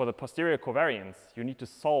 for the posterior covariance, you need to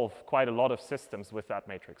solve quite a lot of systems with that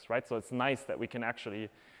matrix, right? So it's nice that we can actually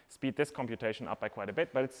speed this computation up by quite a bit,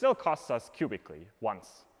 but it still costs us cubically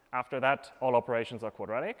once. After that, all operations are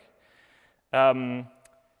quadratic. And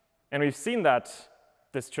we've seen that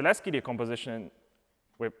this Cholesky decomposition,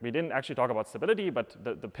 we didn't actually talk about stability, but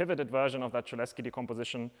the pivoted version of that Cholesky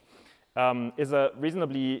decomposition is a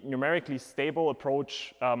reasonably numerically stable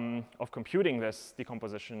approach of computing this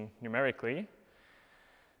decomposition numerically.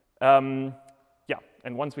 Yeah,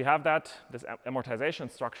 and once we have that, this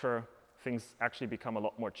amortization structure, things actually become a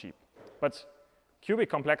lot more cheap. But cubic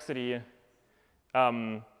complexity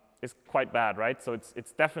is quite bad, right? So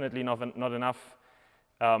it's definitely not enough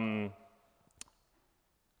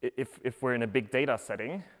if we're in a big data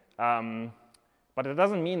setting. But it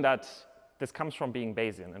doesn't mean that this comes from being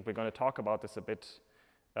Bayesian, and we're going to talk about this a bit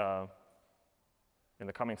in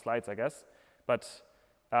the coming slides, I guess. But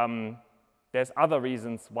there's other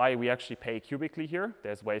reasons why we actually pay cubically here.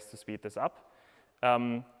 There's ways to speed this up.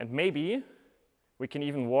 And maybe we can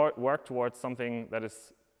even work towards something that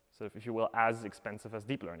is, sort of, if you will, as expensive as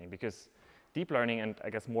deep learning, because deep learning, and I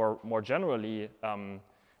guess more generally,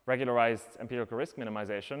 regularized empirical risk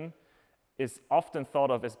minimization is often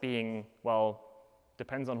thought of as being, well,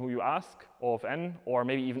 depends on who you ask, O of n, or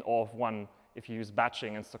maybe even O of 1 if you use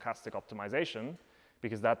batching and stochastic optimization,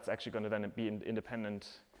 because that's actually going to then be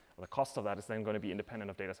independent, or the cost of that is then going to be independent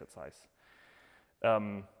of data set size.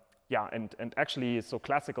 Yeah, and actually, so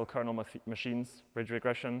classical kernel machines, ridge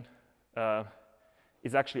regression,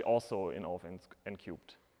 is actually also in O of n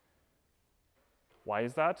cubed. Why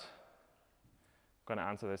is that? I'm going to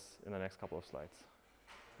answer this in the next couple of slides.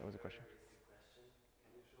 That was a question. Can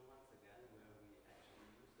you show once again where we actually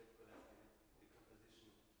use the Cholesky decomposition?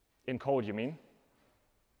 In code, you mean?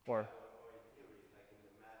 Or in theory, like in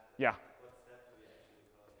the math. Yeah. What step do we actually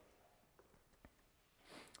call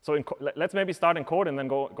it? So let's maybe start in code and then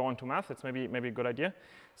go on to math. It's maybe a good idea.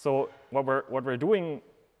 So what we're doing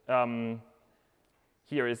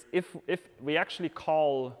here is if we actually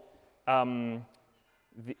call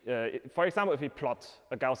for example, if we plot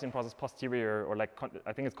a Gaussian process posterior, or like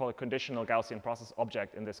I think it's called a conditional Gaussian process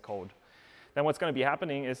object in this code, then what's going to be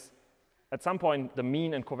happening is at some point the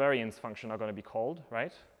mean and covariance function are going to be called,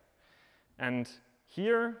 right? And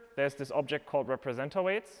here there's this object called representer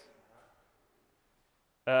weights.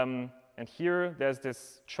 And here there's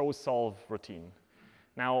this chose solve routine.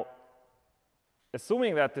 Now,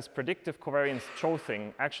 assuming that this predictive covariance cho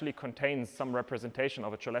thing actually contains some representation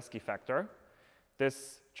of a Cholesky factor,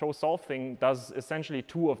 this chose solve thing does essentially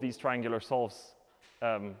 2 of these triangular solves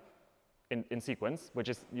in sequence, which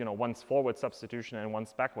is, once forward substitution and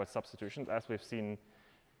once backward substitution, as we've seen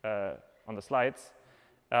on the slides,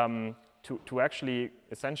 to actually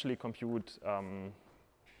essentially compute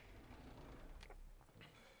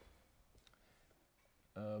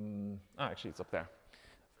actually it's up there,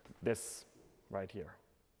 this right here.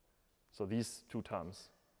 So these 2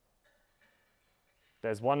 terms.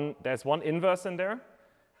 There's one inverse in there,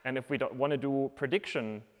 and if we want to do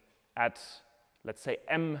prediction at, let's say,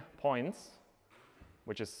 m points,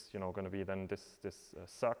 which is going to be then this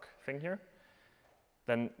circ thing here,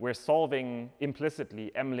 then we're solving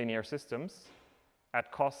implicitly m linear systems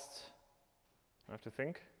at cost, I have to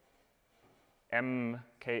think,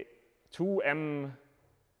 2m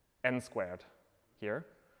n squared here.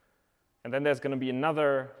 And then there's going to be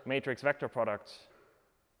another matrix vector product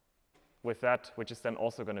with that, which is then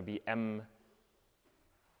also going to be m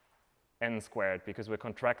n squared, because we're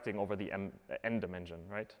contracting over the n dimension,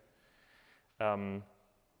 right?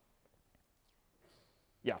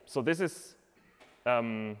 Yeah, so this is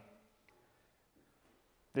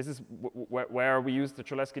where we use the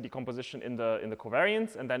Cholesky decomposition in the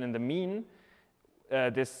covariance, and then in the mean,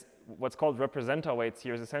 this what's called representer weights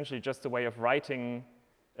here is essentially just a way of writing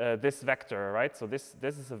this vector, right? So this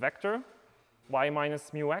is a vector, y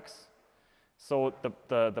minus mu x. So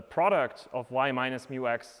the product of y minus mu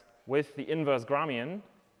x with the inverse Gramian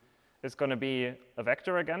is going to be a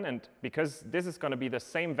vector again, and because this is going to be the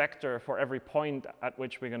same vector for every point at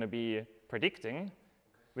which we're going to be predicting,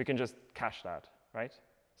 we can just cache that, right?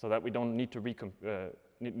 So that we don't need to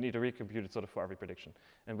recompute it sort of for every prediction.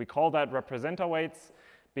 And we call that representer weights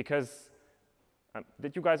because,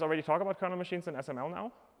 did you guys already talk about kernel machines in SML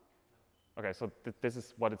now? Okay, so this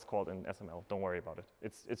is what it's called in SML. Don't worry about it.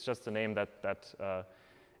 It's just a name that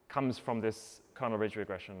comes from this kernel ridge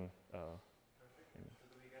regression. So do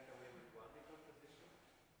we get away with one decomposition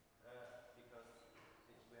because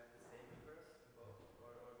we have the same inverse in both,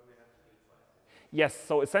 or do we have to do it twice? Yes,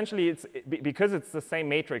 so essentially because it's the same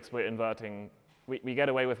matrix we're inverting, we get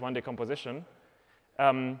away with one decomposition.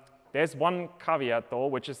 There's one caveat though,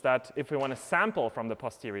 which is that if we want to sample from the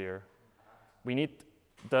posterior, we need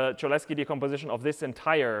the Cholesky decomposition of this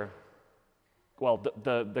entire, well,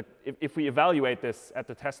 if we evaluate this at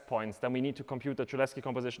the test points, then we need to compute the Cholesky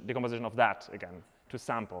decomposition of that again to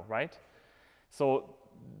sample, right? So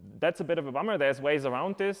that's a bit of a bummer. There's ways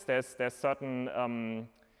around this. There's certain,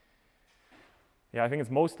 I think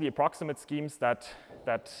it's mostly approximate schemes that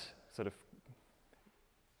sort of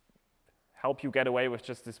help you get away with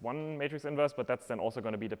just this one matrix inverse, but that's then also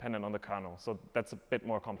going to be dependent on the kernel. So that's a bit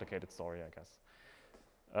more complicated story, I guess.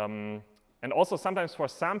 And also sometimes for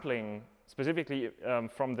sampling, specifically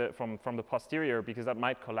from the posterior, because that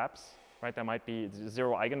might collapse, right? There might be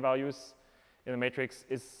 0 eigenvalues in the matrix.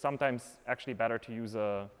 Is sometimes actually better to use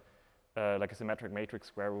like a symmetric matrix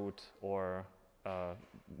square root, or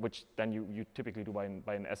which then you typically do by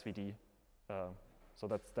an SVD. So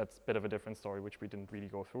that's a bit of a different story, which we didn't really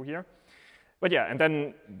go through here. But yeah, and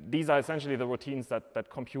then these are essentially the routines that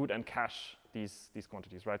compute and cache these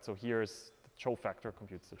quantities, right? So here's the Cho factor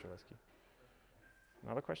computes the Cholesky.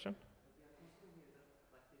 Another question?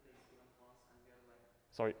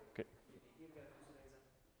 Sorry. Okay. Here we are considering that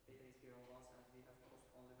data is given once and we have cost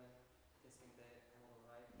only when testing the model,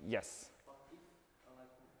 right? Yes. But if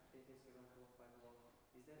like data is given block by block,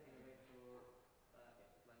 is there any way to like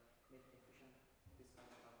make efficient this kind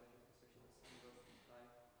of calculation, especially this inverse type?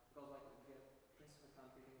 Because like we are principally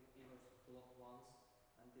computing inverse block once,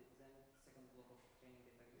 and then second block of training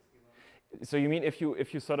data is given. So you mean if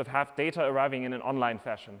you sort of have data arriving in an online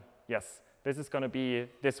fashion? Yes. This is going to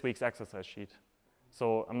be this week's exercise sheet.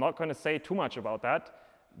 So I'm not going to say too much about that.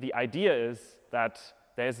 The idea is that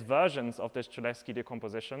there's versions of this Cholesky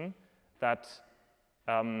decomposition that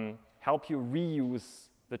help you reuse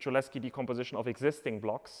the Cholesky decomposition of existing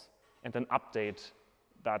blocks and then update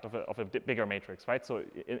that of a bigger matrix, right? So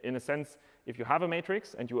in a sense, if you have a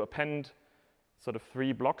matrix and you append sort of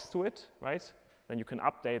 3 blocks to it, right, then you can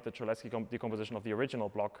update the Cholesky decomposition of the original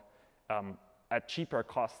block at cheaper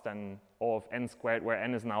cost than O of n squared, where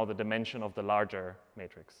n is now the dimension of the larger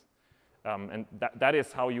matrix. And that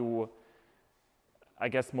is how you, I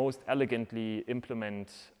guess, most elegantly implement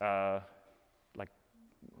like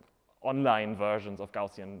online versions of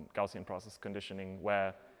Gaussian process conditioning,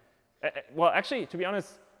 where, well, actually, to be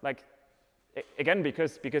honest, like, again,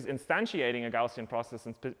 because instantiating a Gaussian process,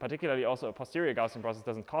 and particularly also a posterior Gaussian process,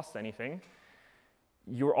 doesn't cost anything,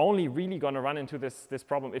 you're only really going to run into this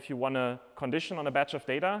problem if you want to condition on a batch of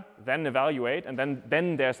data, then evaluate, and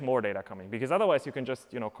then there's more data coming. Because otherwise, you can just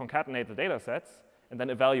concatenate the data sets and then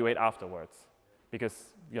evaluate afterwards.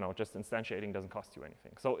 Because just instantiating doesn't cost you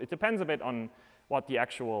anything. So it depends a bit on what the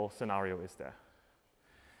actual scenario is there.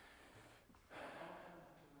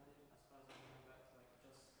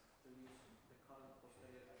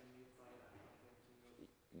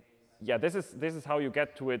 Yeah, this is how you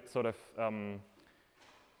get to it sort of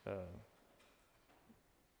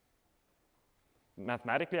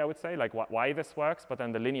mathematically, I would say, like why this works, but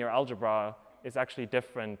then the linear algebra is actually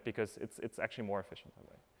different because it's actually more efficient that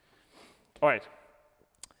way. All right.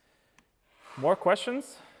 More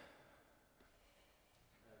questions?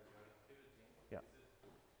 Yeah.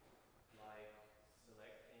 Like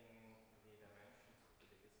selecting the dimensions of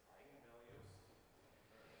the biggest eigenvalues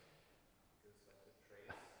because like the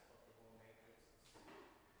trace of the whole matrix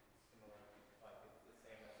is similar, like it's the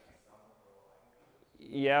same as the sum of the whole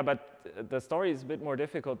eigenvalues. Yeah, but the story is a bit more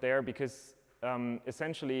difficult there because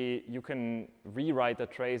essentially you can rewrite the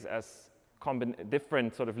trace as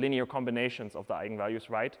different sort of linear combinations of the eigenvalues,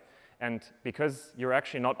 right? And because you're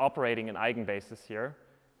actually not operating in eigenbases here,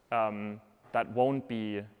 that won't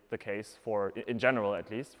be the case for, in general at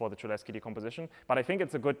least, for the Cholesky decomposition. But I think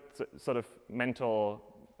it's a good sort of mental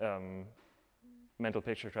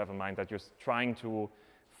picture to have in mind that you're trying to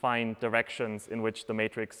find directions in which the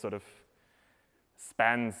matrix sort of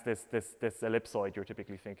spans this ellipsoid you're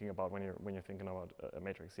typically thinking about when you're thinking about a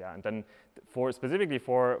matrix, yeah. And then specifically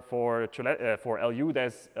for LU,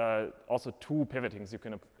 there's also 2 pivotings you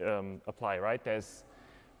can apply, right?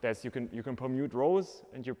 You can permute rows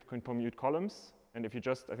and you can permute columns. And if you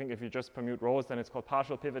just permute rows, then it's called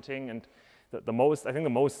partial pivoting. And I think the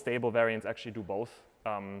most stable variants actually do both,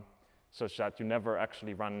 such that you never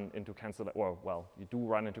actually run into you do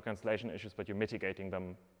run into cancellation issues, but you're mitigating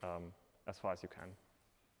them as far as you can.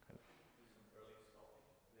 Some early stopping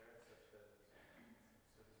there, such that,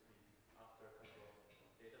 so to speak, after a couple of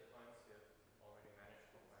data points, you have already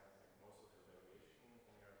managed to find like most of the variation in your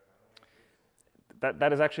kernel matrix.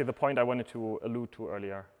 That is actually the point I wanted to allude to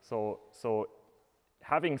earlier. So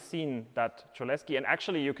having seen that Cholesky, and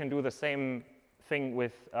actually you can do the same thing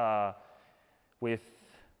with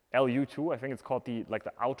LU2. I think it's called the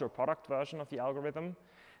outer product version of the algorithm.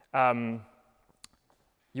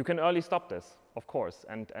 You can early stop this, of course,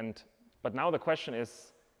 but now the question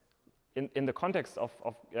is, in the context of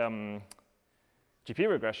GP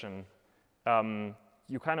regression,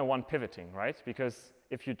 you kind of want pivoting, right? Because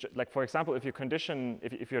if you, for example, if you condition,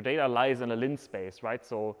 if your data lies in a Lin space, right?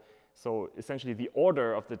 So essentially the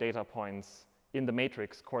order of the data points in the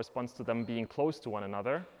matrix corresponds to them being close to one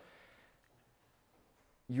another.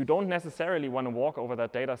 you don't necessarily want to walk over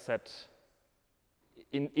that data set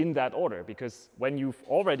in that order, because when you've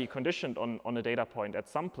already conditioned on a data point at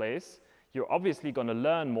some place, you're obviously going to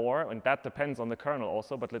learn more, and that depends on the kernel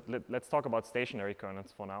also, but let's talk about stationary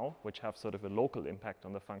kernels for now, which have sort of a local impact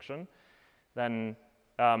on the function. Then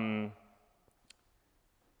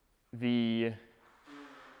the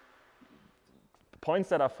points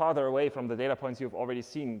that are farther away from the data points you've already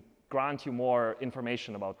seen grant you more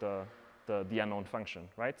information about the unknown function,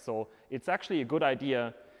 right? So it's actually a good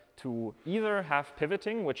idea to either have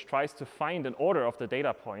pivoting, which tries to find an order of the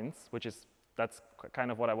data points, that's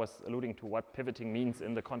kind of what I was alluding to, what pivoting means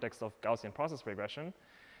in the context of Gaussian process regression,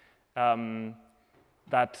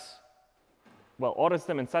 that, well, orders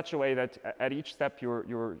them in such a way that at each step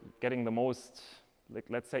you're getting the most, like,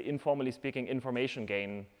 let's say, informally speaking, information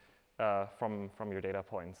gain from your data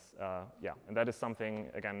points. Yeah, and that is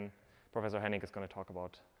something, again, Professor Hennig is going to talk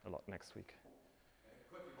about a lot next week.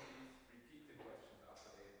 Could you please repeat the questions after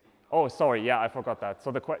they have been Oh, sorry, yeah, I forgot that.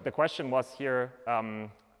 So the question was here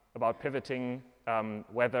about pivoting,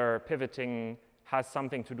 whether pivoting has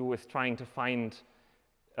something to do with trying to find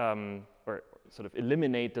or sort of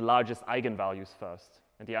eliminate the largest eigenvalues first.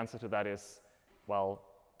 And the answer to that is, well,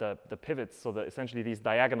 the pivots, so essentially these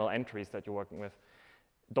diagonal entries that you're working with,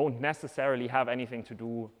 don't necessarily have anything to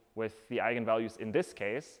do with the eigenvalues in this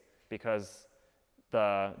case, because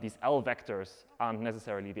these L vectors aren't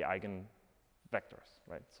necessarily the eigenvectors,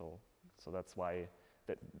 right? So that's why,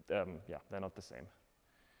 yeah, they're not the same.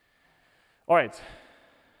 All right,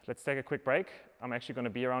 let's take a quick break. I'm actually going to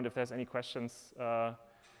be around if there's any questions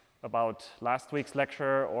about last week's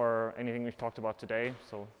lecture or anything we've talked about today,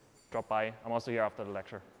 so drop by. I'm also here after the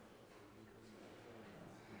lecture.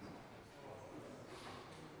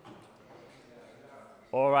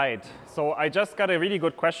 All right, so I just got a really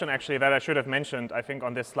good question actually that I should have mentioned, I think,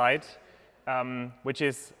 on this slide, which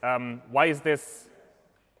is why is this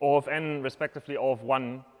O of n respectively O of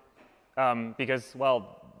 1? Because,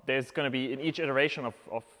 well, there's going to be, in each iteration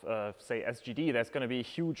of say, SGD, there's going to be a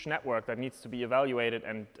huge network that needs to be evaluated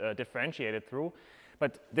and differentiated through.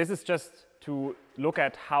 But this is just to look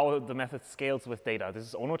at how the method scales with data. This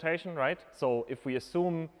is O notation, right? So if we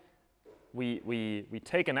assume we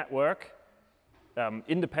take a network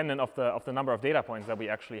independent of the number of data points that we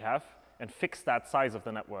actually have and fix that size of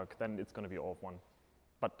the network, then it's going to be O of 1.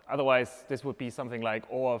 But otherwise, this would be something like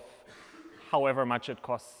O of however much it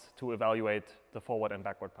costs to evaluate the forward and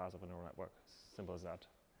backward paths of a neural network. Simple as that.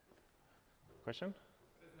 Question?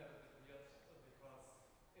 Isn't that a bit weird? Because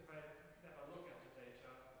if I never look at the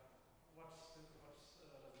data, what does it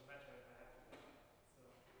matter if I have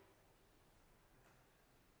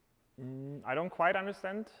the data? I don't quite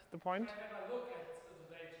understand the point. If I never look at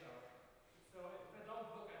the data, so if I don't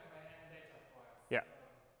look at my n data points, Yeah.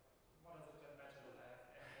 what does it then matter that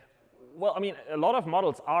I have n data points? Well, I mean, a lot of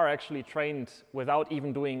models are actually trained without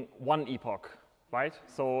even doing one epoch, right?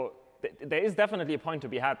 So there is definitely a point to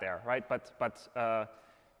be had there, right? But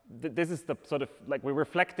this is the sort of, like, we're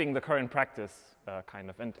reflecting the current practice, kind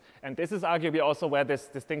of. And this is arguably also where this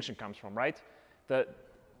distinction comes from, right?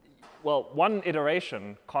 Well, one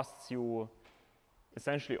iteration costs you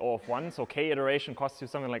essentially O of 1, so k iteration costs you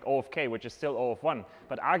something like O of k, which is still O of 1,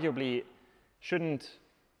 but arguably shouldn't,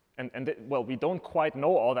 well, we don't quite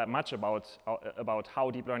know all that much about how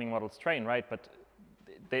deep learning models train, right? But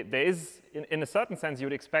there is, in a certain sense,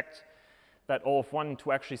 you'd expect that O of 1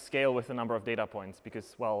 to actually scale with the number of data points,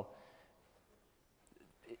 because, well,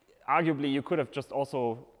 arguably you could have just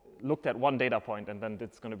also looked at one data point and then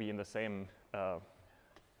it's going to be in the same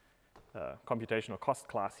computational cost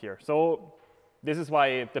class here. So this is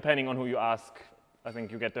why, depending on who you ask, I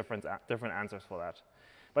think you get different answers for that.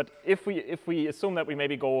 But if we assume that we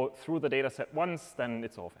maybe go through the data set once, then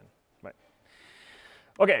it's O of n, right?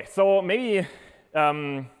 Okay, so maybe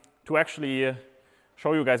to actually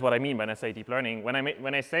show you guys what I mean when I say deep learning, what I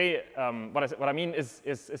mean is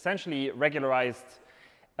essentially regularized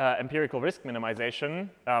empirical risk minimization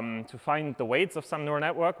to find the weights of some neural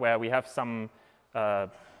network where we have some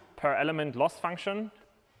per element loss function,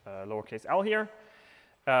 lowercase l here,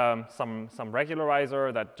 some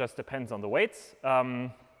regularizer that just depends on the weights.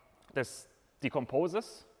 This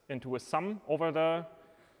decomposes into a sum over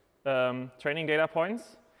the training data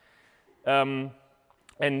points. And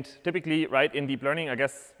typically, right, in deep learning, I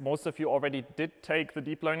guess most of you already did take the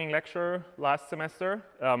deep learning lecture last semester.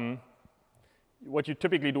 What you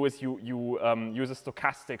typically do is you use a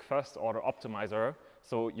stochastic first order optimizer.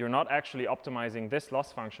 So you're not actually optimizing this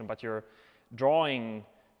loss function, but you're drawing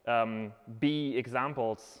B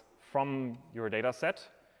examples from your data set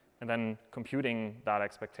and then computing that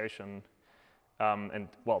expectation and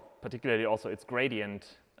well, particularly also its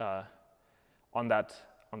gradient on that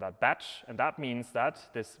batch, and that means that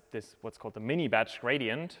this what's called the mini batch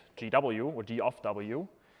gradient, GW or G of W,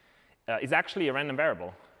 is actually a random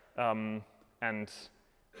variable, and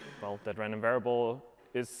well, that random variable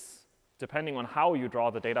is, depending on how you draw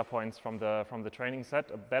the data points from the training set,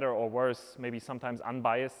 a better or worse, maybe sometimes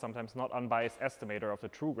unbiased, sometimes not unbiased estimator of the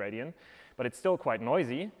true gradient, but it's still quite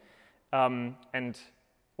noisy. And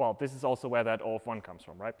well, this is also where that O of 1 comes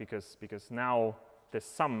from, right? Because now this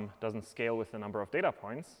sum doesn't scale with the number of data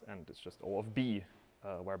points, and it's just O of B,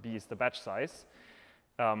 where B is the batch size.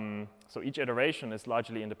 So each iteration is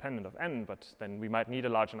largely independent of n, but then we might need a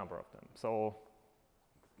larger number of them. So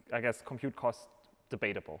I guess compute cost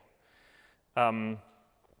debatable. All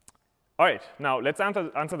right, now let's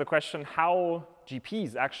answer the question how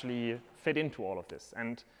GPs actually fit into all of this.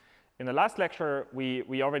 And in the last lecture,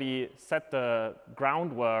 we already set the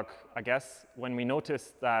groundwork, I guess, when we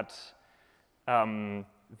noticed that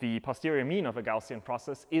the posterior mean of a Gaussian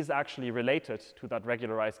process is actually related to that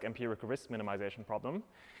regularized empirical risk minimization problem.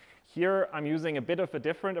 Here, I'm using a bit of a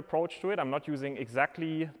different approach to it. I'm not using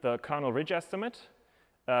exactly the kernel ridge estimate,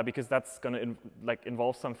 because that's going to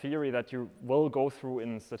involve some theory that you will go through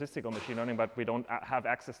in statistical machine learning, but we don't have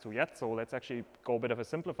access to yet. So let's actually go a bit of a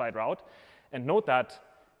simplified route. And note that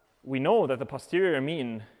we know that the posterior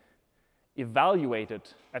mean evaluated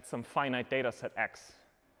at some finite data set X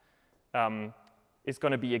is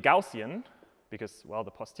going to be a Gaussian, because, well,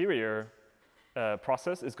 the posterior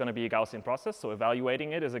process is going to be a Gaussian process. So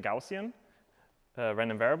evaluating it is a Gaussian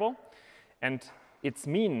random variable. And its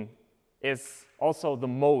mean is also the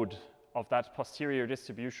mode of that posterior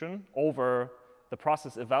distribution over the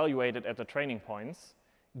process evaluated at the training points,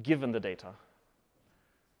 given the data.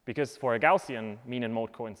 Because for a Gaussian, mean and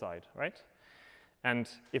mode coincide, right? And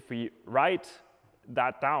if we write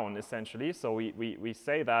that down, essentially, so we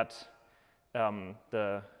say that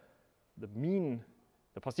the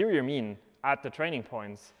posterior mean at the training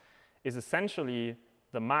points is essentially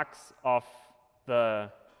the max of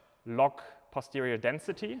the log posterior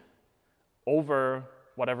density over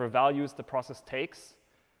whatever values the process takes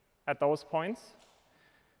at those points,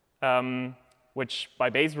 which by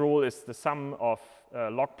Bayes' rule is the sum of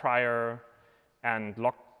log prior and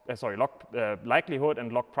likelihood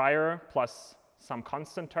and log prior plus some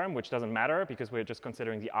constant term, which doesn't matter because we're just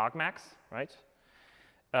considering the argmax, right?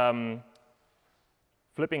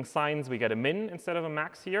 Flipping signs, we get a min instead of a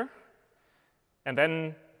max here. And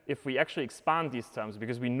then if we actually expand these terms,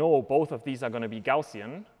 because we know both of these are going to be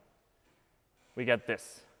Gaussian, we get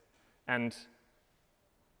this. And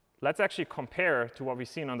let's actually compare to what we've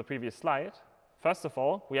seen on the previous slide. First of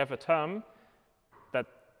all, we have a term that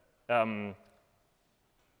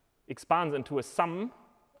expands into a sum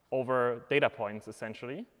over data points,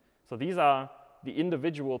 essentially. So these are the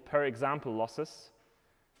individual per example losses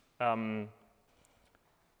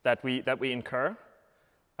that we incur.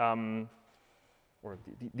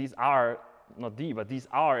 These are not D, but these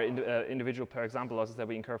are individual per example losses that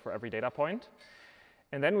we incur for every data point.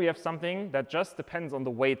 And then we have something that just depends on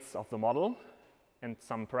the weights of the model and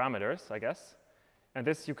some parameters, I guess. And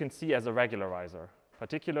this you can see as a regularizer.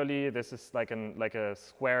 Particularly, this is like a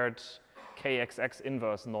squared KXX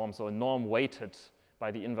inverse norm, so a norm weighted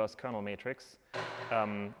by the inverse kernel matrix,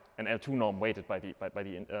 an L2 norm weighted by the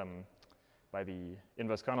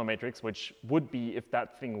inverse kernel matrix, which would be, if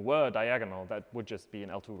that thing were diagonal, that would just be an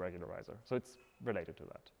L2 regularizer. So it's related to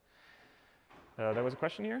that. There was a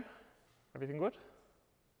question here? Everything good?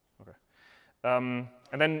 OK. And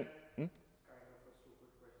then,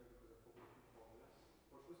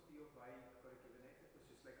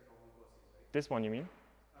 this one, you mean?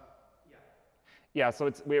 Yeah. Yeah,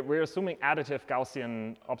 so we're assuming additive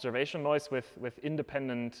Gaussian observation noise with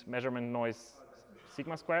independent measurement noise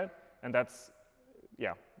sigma squared. And that's,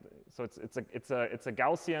 yeah, so it's a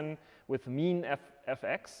Gaussian with mean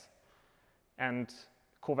fx and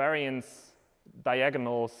covariance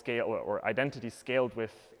diagonal scale or identity scaled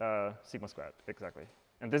with sigma squared, exactly.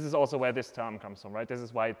 And this is also where this term comes from, right? This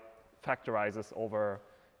is why it factorizes over,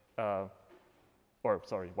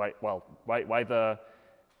 why the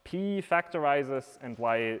p factorizes and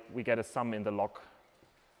why we get a sum in the log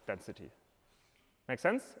density. Make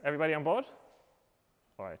sense? Everybody on board?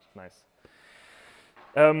 All right, nice.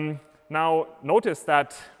 Now, notice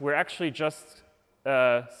that we're actually just,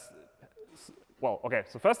 well, OK,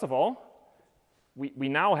 so first of all, we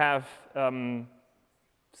now have, I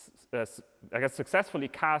guess, successfully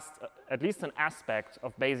cast at least an aspect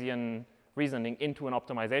of Bayesian reasoning into an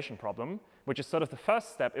optimization problem, which is sort of the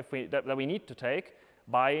first step that we need to take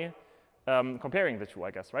by comparing the two,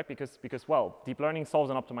 I guess, right? Because, well, deep learning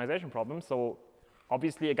solves an optimization problem, so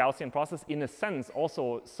obviously, a Gaussian process, in a sense,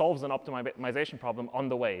 also solves an optimization problem on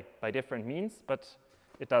the way by different means, but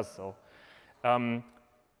it does so.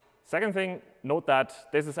 Second thing, note that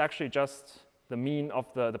this is actually just the mean of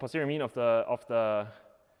the posterior mean of the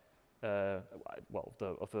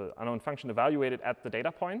unknown function evaluated at the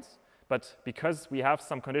data points. But because we have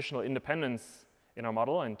some conditional independence in our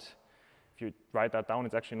model, and if you write that down,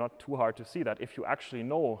 it's actually not too hard to see that if you actually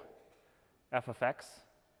know f of x,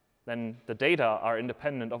 then the data are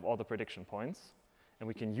independent of all the prediction points. And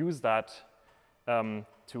we can use that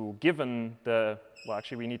to given the, well,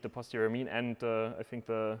 actually we need the posterior mean and I think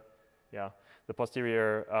the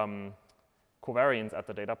posterior covariance at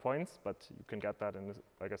the data points, but you can get that in this,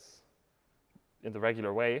 I guess, in the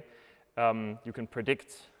regular way. You can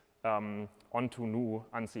predict onto new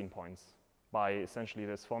unseen points by essentially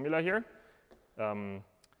this formula here. And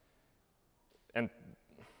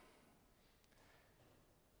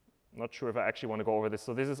not sure if I actually want to go over this.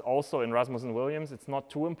 So this is also in Rasmussen-Williams. It's not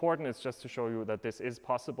too important. It's just to show you that this is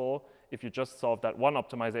possible. If you just solve that one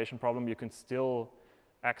optimization problem, you can still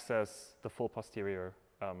access the full posterior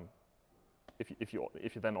if you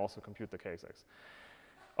then also compute the KXX.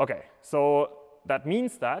 OK, so that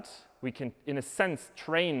means that we can, in a sense,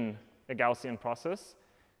 train a Gaussian process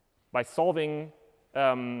by solving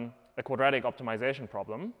a quadratic optimization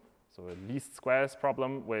problem, so a least squares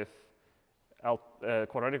problem with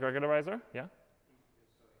quadratic regularizer. Yeah?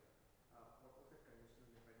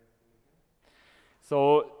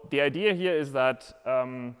 So the idea here is that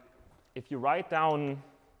if you write down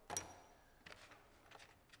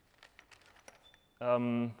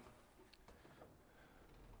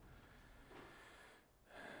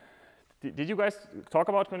did you guys talk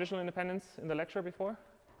about conditional independence in the lecture before?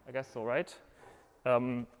 I guess so, right?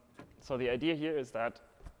 So the idea here is that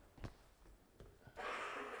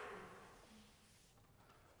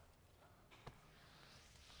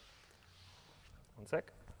one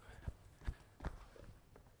sec.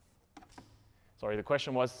 Sorry, the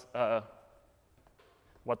question was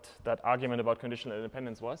what that argument about conditional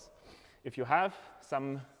independence was. If you have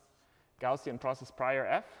some Gaussian process prior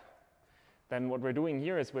f, then what we're doing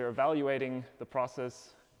here is we're evaluating the process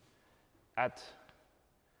at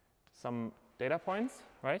some data points,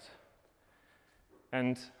 right?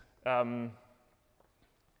 And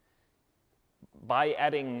by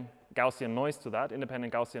adding Gaussian noise to that,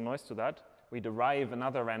 independent Gaussian noise to that, we derive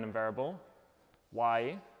another random variable,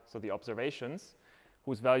 y, so the observations,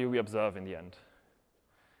 whose value we observe in the end.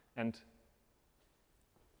 And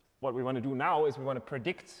what we want to do now is we want to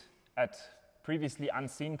predict at previously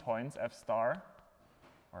unseen points f star,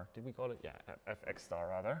 or did we call it? Yeah, fx star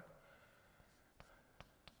rather.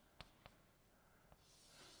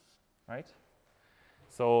 Right?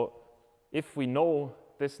 So if we know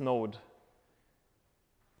this node,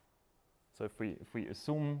 so if we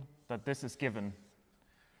assume that this is given,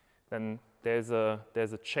 then there's a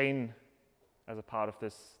chain as a part of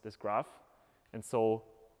this graph. And so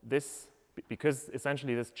this, because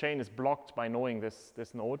essentially this chain is blocked by knowing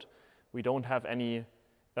this node, we don't have any,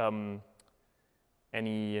 or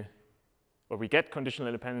we get conditional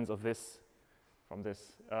independence of this from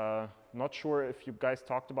this. Not sure if you guys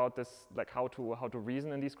talked about this, like how to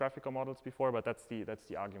reason in these graphical models before, but that's the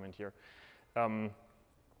argument here.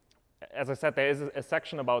 As I said, there is a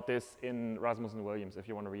section about this in Rasmussen-Williams if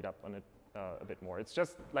you want to read up on it a bit more. It's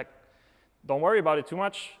just like, don't worry about it too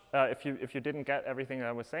much if you didn't get everything that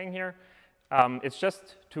I was saying here. It's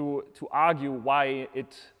just to argue why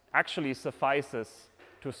it actually suffices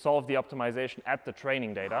to solve the optimization at the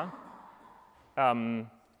training data.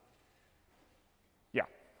 Yeah,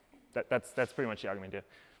 that's pretty much the argument here.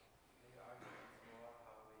 The argument is more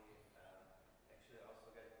how we actually also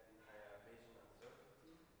get the entire Bayesian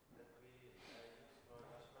uncertainty that we use for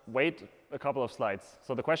Gaussian. Wait a couple of slides.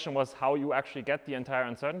 So the question was how you actually get the entire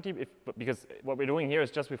uncertainty, because what we're doing here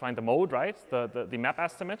is just we find the mode, right? The map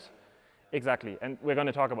estimate. Exactly, and we're going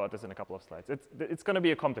to talk about this in a couple of slides. It's going to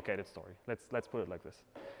be a complicated story. Let's put it like this.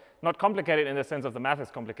 Not complicated in the sense of the math is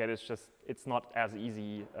complicated. It's just it's not as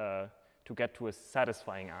easy to get to a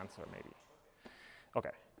satisfying answer, maybe.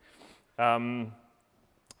 Okay.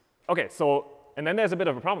 Okay. So and then there's a bit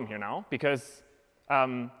of a problem here now because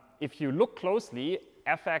if you look closely,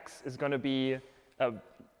 fx is going to be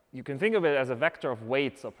you can think of it as a vector of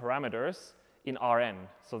weights or parameters in Rn.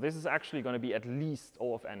 So this is actually going to be at least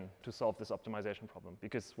O of n to solve this optimization problem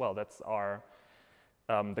because, well, that's our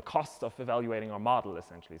the cost of evaluating our model,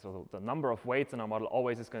 essentially. So the number of weights in our model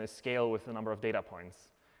always is going to scale with the number of data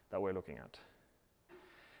points that we're looking at.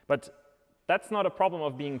 But that's not a problem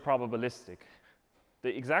of being probabilistic.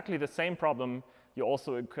 Exactly the same problem you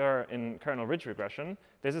also occur in kernel ridge regression.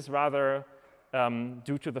 This is rather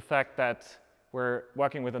due to the fact that we're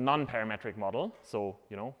working with a non-parametric model, so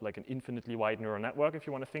like an infinitely wide neural network, if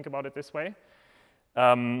you want to think about it this way.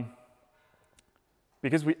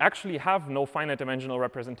 Because we actually have no finite dimensional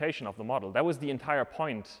representation of the model. That was the entire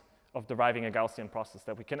point of deriving a Gaussian process,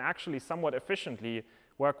 that we can actually somewhat efficiently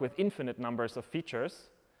work with infinite numbers of features,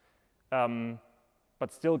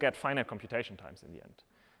 but still get finite computation times in the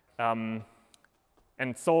end.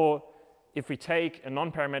 And so if we take a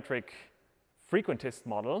non-parametric frequentist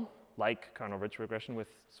model, like kernel-rich regression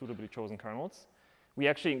with suitably chosen kernels, we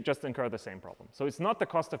actually just incur the same problem. So it's not the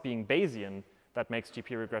cost of being Bayesian that makes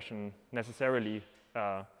GP regression necessarily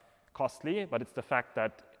costly, but it's the fact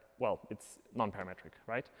that, well, it's non-parametric,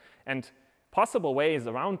 right? And possible ways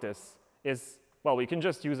around this is, well, we can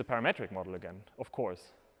just use a parametric model again, of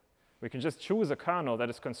course. We can just choose a kernel that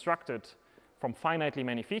is constructed from finitely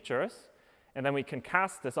many features, and then we can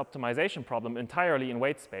cast this optimization problem entirely in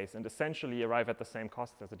weight space and essentially arrive at the same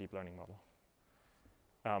cost as a deep learning model.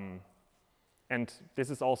 And this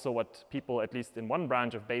is also what people, at least in one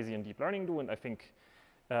branch of Bayesian deep learning, do, and I think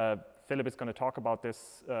Philipp is going to talk about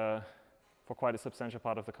this for quite a substantial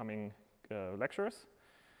part of the coming lectures.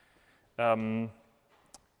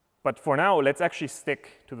 But for now, let's actually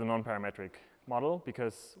stick to the non-parametric model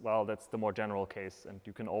because, well, that's the more general case, and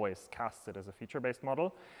you can always cast it as a feature-based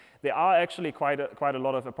model. There are actually quite a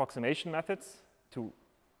lot of approximation methods to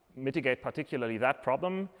mitigate particularly that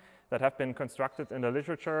problem that have been constructed in the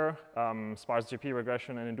literature. Sparse GP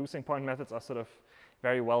regression and inducing point methods are sort of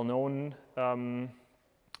very well-known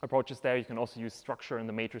approaches there. You can also use structure in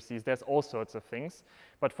the matrices. There's all sorts of things.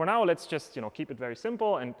 But for now, let's just keep it very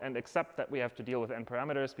simple and accept that we have to deal with n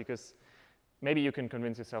parameters, because maybe you can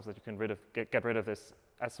convince yourself that you can get rid of this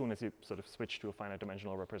as soon as you sort of switch to a finite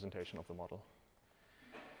dimensional representation of the model.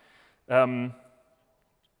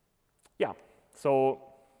 Yeah, so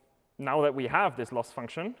now that we have this loss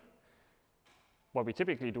function, what we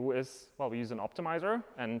typically do is, well, we use an optimizer,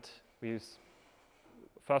 and we use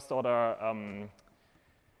first order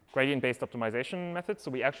gradient-based optimization methods.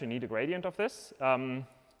 So we actually need a gradient of this.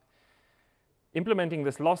 Implementing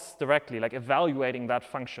this loss directly, like evaluating that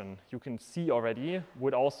function, you can see already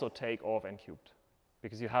would also take O of n cubed,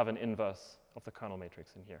 because you have an inverse of the kernel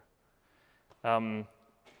matrix in here.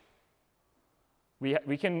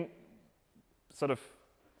 We can sort of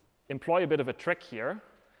employ a bit of a trick here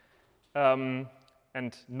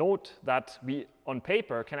and note that we, on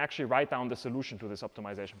paper, can actually write down the solution to this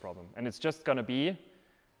optimization problem. And it's just going to be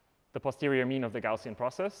the posterior mean of the Gaussian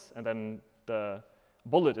process, and then the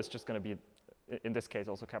bullet is just going to be, in this case,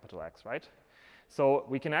 also capital X, right? So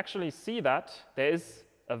we can actually see that there is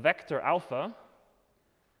a vector alpha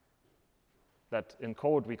that in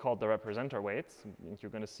code we call the representer weights. And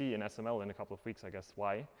you're going to see in SML in a couple of weeks, I guess,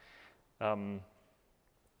 why.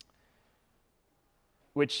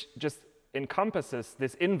 Which just encompasses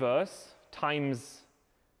this inverse times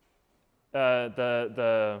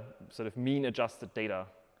the sort of mean adjusted data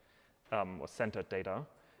or centered data.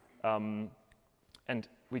 And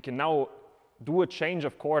we can now do a change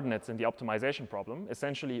of coordinates in the optimization problem,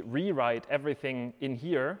 essentially rewrite everything in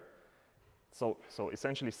here. So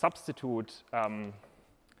essentially substitute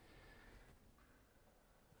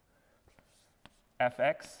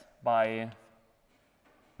fx by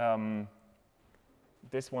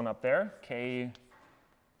this one up there, k,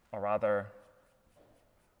 or rather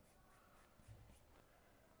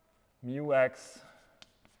mu x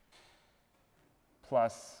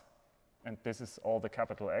plus, and this is all the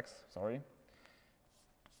capital X, sorry,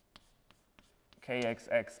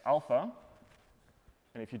 kxx alpha.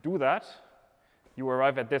 And if you do that, you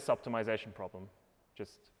arrive at this optimization problem.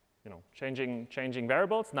 Just changing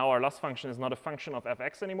variables. Now our loss function is not a function of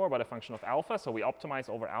fx anymore, but a function of alpha, so we optimize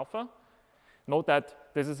over alpha. Note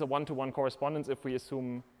that this is a one-to-one correspondence if we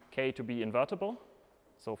assume k to be invertible.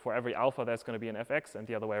 So for every alpha, there's going to be an fx and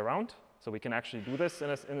the other way around. So we can actually do this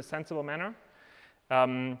in a sensible manner.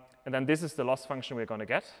 And then this is the loss function we're going to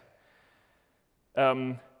get.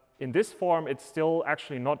 In this form, it's still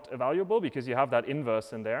actually not evaluable because you have that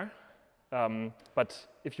inverse in there. But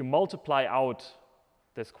if you multiply out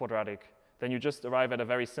this quadratic, then you just arrive at a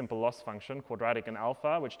very simple loss function, quadratic in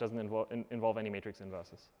alpha, which doesn't involve any matrix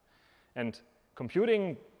inverses. And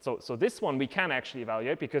computing, so this one we can actually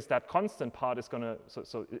evaluate because that constant part is going to,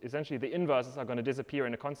 so essentially the inverses are going to disappear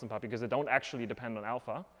in the constant part because they don't actually depend on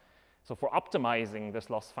alpha. So for optimizing this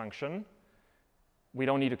loss function, we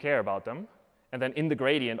don't need to care about them. And then in the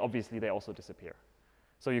gradient, obviously, they also disappear.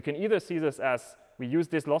 So you can either see this as we use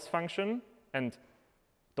this loss function and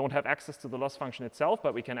don't have access to the loss function itself,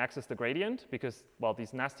 but we can access the gradient because, well,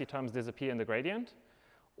 these nasty terms disappear in the gradient.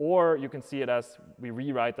 Or you can see it as we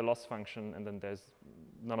rewrite the loss function, and then there's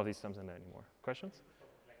none of these terms in there anymore. Questions?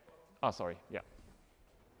 Ah, sorry, yeah.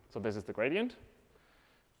 So this is the gradient.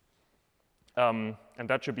 And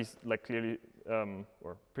that should be like clearly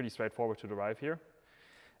or pretty straightforward to derive here.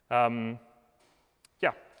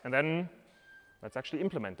 Yeah, and then let's actually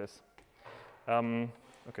implement this.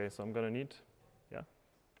 Okay, so I'm going to need, yeah.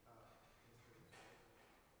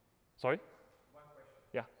 Sorry? One question.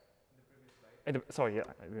 Yeah. In the previous slide. Sorry, yeah,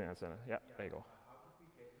 I didn't answer that. Yeah, there you go. How did we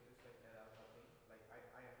get to this like L alpha thing? Like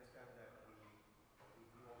I understand that we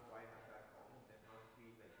knew of y had that problem, then how did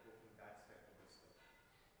we like go from that step to this step?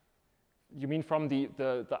 You mean from the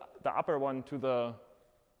upper one to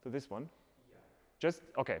this one? Yeah. Just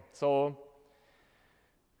okay. So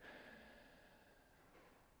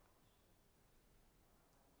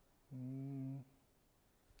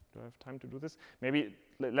do I have time to do this? Maybe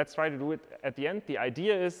let's try to do it at the end. The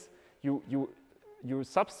idea is you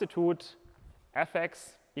substitute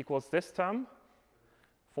fx equals this term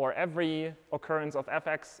for every occurrence of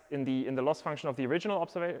fx in the loss function of the original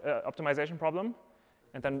optimization problem,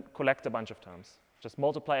 and then collect a bunch of terms. Just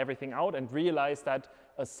multiply everything out and realize that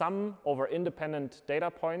a sum over independent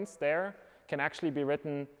data points there can actually be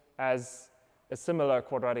written as a similar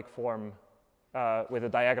quadratic form with a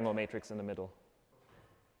diagonal matrix in the middle.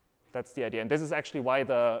 That's the idea. And this is actually why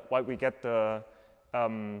we get the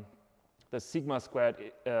sigma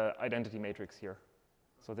squared identity matrix here.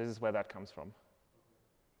 So this is where that comes from.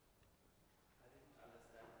 I didn't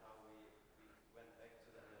understand how we went back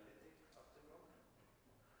to the analytic optimum,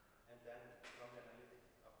 and then from the analytic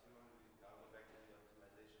optimum we now go back to the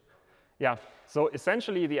optimization problem. Yeah, so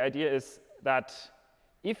essentially the idea is that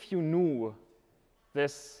if you knew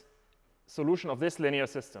this solution of this linear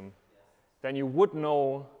system, then you would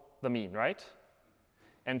know the mean, right?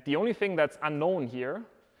 And the only thing that's unknown here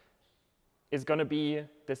is going to be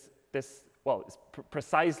well, it's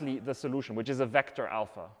precisely the solution, which is a vector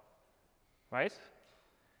alpha, right?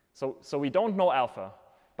 So we don't know alpha,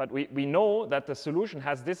 but we know that the solution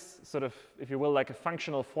has this sort of, if you will, like a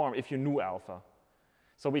functional form if you knew alpha.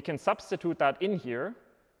 So we can substitute that in here.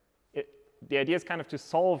 The idea is kind of to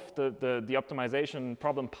solve the optimization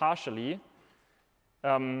problem partially,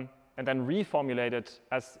 and then reformulate it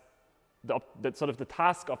as sort of the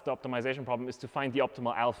task of the optimization problem is to find the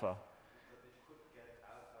optimal alpha. But we could get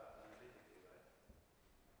alpha analytically, right?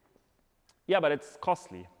 Yeah, but it's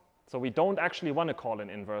costly. So we don't actually want to call an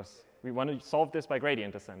inverse. We want to solve this by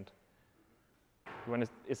gradient descent. We want to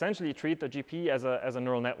essentially treat the GP as a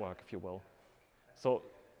neural network, if you will. So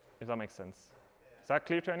if that makes sense. Is that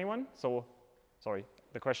clear to anyone? So, sorry,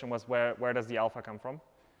 the question was where does the alpha come from?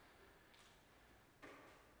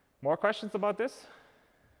 More questions about this?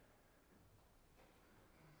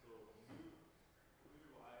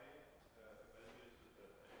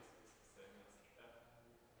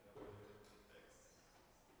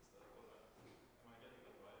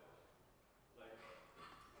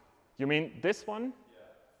 You mean this one?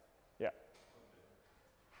 Yeah.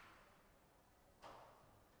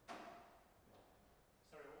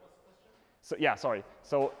 Sorry, what was the question? So yeah, sorry.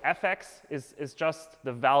 So fx is just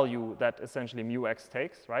the value that essentially mu x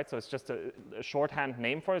takes, right? So it's just a shorthand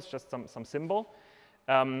name for it. It's just some symbol,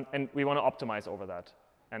 and we want to optimize over that.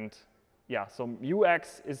 And yeah, so mu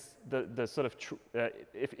x is the sort of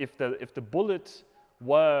if the bullet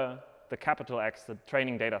were the capital X, the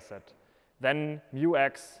training data set, then mu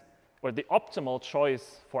x, or the optimal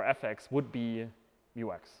choice for fx would be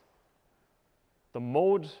mu x. The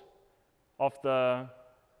mode of the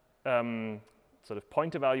sort of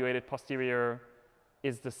point evaluated posterior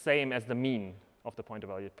is the same as the mean of the point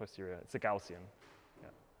evaluated posterior. It's a Gaussian. Yeah.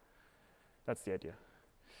 That's the idea.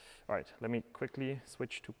 All right, let me quickly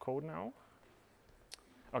switch to code now.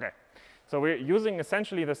 OK, so we're using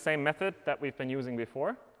essentially the same method that we've been using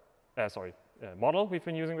before. Model we've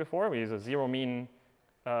been using before. We use a zero mean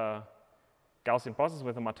Gaussian process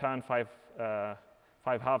with a Matern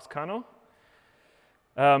 5/2 kernel.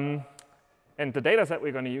 And the data set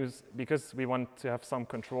we're going to use, because we want to have some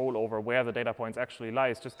control over where the data points actually lie,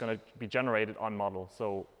 is just going to be generated on model.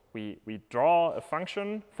 So we draw a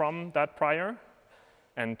function from that prior,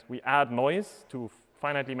 and we add noise to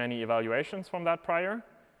finitely many evaluations from that prior,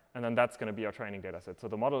 and then that's going to be our training data set. So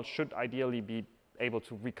the model should ideally be able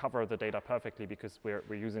to recover the data perfectly, because we're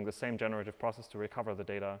using the same generative process to recover the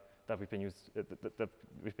data that we've been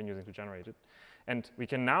using to generate it. And we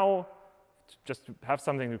can now, just to have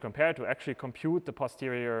something to compare to, actually compute the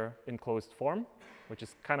posterior enclosed form, which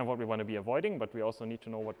is kind of what we want to be avoiding, but we also need to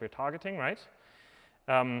know what we're targeting, right?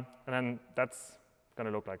 And then that's going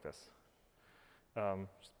to look like this.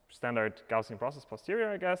 standard Gaussian process posterior,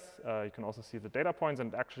 I guess. You can also see the data points,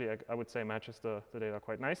 and actually I would say matches the data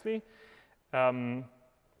quite nicely,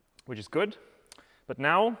 which is good. But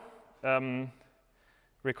now,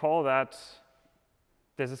 recall that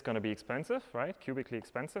this is going to be expensive, right? Cubically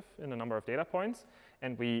expensive in a number of data points.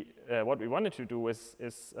 And what we wanted to do is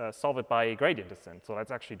solve it by gradient descent. So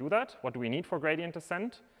let's actually do that. What do we need for gradient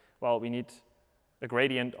descent? Well, we need a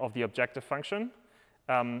gradient of the objective function.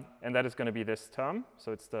 And that is going to be this term.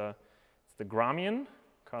 So it's the Gramian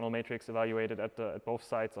kernel matrix evaluated at both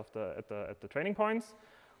sides of at the training points,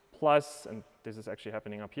 plus, and this is actually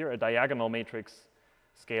happening up here, a diagonal matrix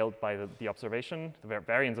scaled by the observation, the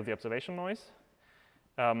variance of the observation noise.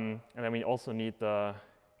 And then we also need the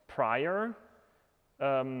prior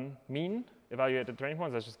mean evaluated at training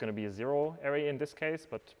points. That's just going to be a 0 array in this case,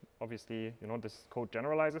 but obviously, this code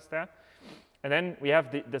generalizes there. And then we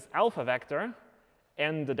have this alpha vector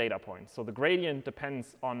and the data points. So the gradient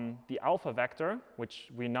depends on the alpha vector, which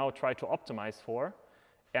we now try to optimize for,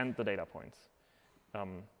 and the data points.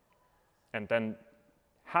 And then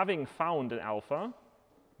having found an alpha,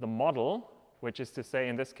 the model, which is to say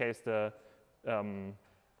in this case the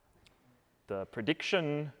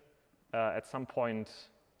prediction at some point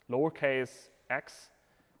lowercase x,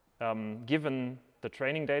 given the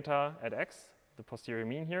training data at x, the posterior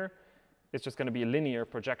mean here, it's just going to be a linear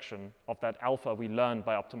projection of that alpha we learned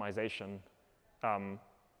by optimization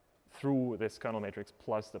through this kernel matrix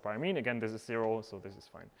plus the prior mean. Again, this is 0, so this is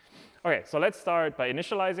fine. OK, so let's start by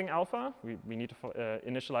initializing alpha. We need to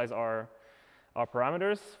initialize our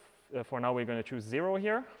parameters. For now, we're going to choose 0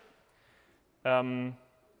 here.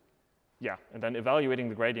 Yeah, and then evaluating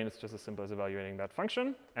the gradient is just as simple as evaluating that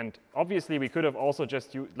function. And obviously, we could have also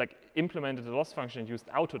just implemented the loss function and used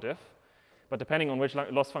autodiff. But depending on which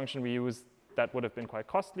loss function we use, that would have been quite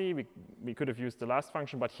costly. We could have used the last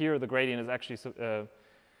function, but here the gradient is actually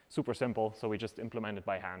super simple, so we just implement it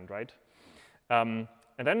by hand, right? And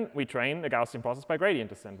then we train a Gaussian process by gradient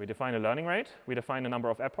descent. We define a learning rate. We define a number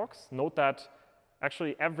of epochs. Note that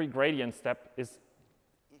actually every gradient step is,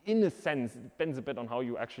 in a sense, it depends a bit on how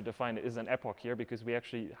you actually define it, is an epoch here, because we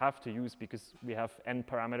actually have to use, because we have n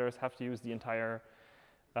parameters, have to use the entire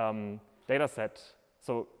data set.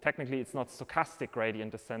 So technically, it's not stochastic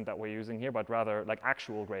gradient descent that we're using here, but rather like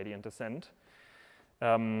actual gradient descent.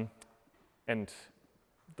 And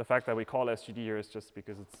the fact that we call SGD here is just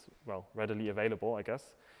because it's, well, readily available, I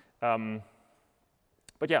guess.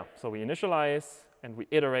 But yeah, so we initialize and we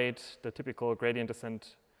iterate the typical gradient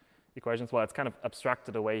descent equations. Well, it's kind of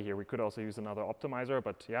abstracted away here. We could also use another optimizer,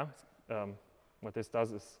 but yeah, what this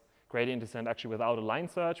does is gradient descent actually without a line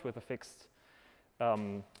search with a fixed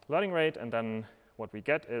learning rate, and then what we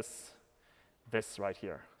get is this right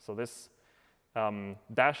here. So this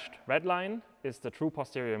dashed red line is the true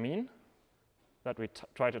posterior mean that we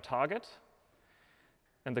try to target.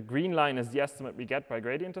 And the green line is the estimate we get by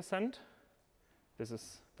gradient descent. This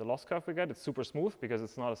is the loss curve we get. It's super smooth because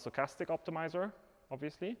it's not a stochastic optimizer,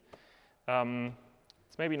 obviously.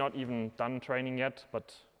 It's maybe not even done training yet,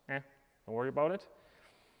 but don't worry about it.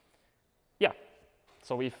 Yeah,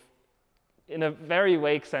 so we've, in a very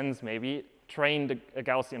vague sense maybe, trained a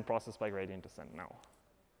Gaussian process by gradient descent now.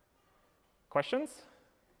 Questions?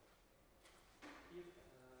 If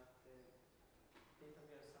the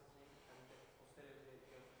data we are sampling and the posterior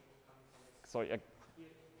we are coming from the Sorry. here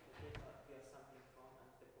the data we are sampling from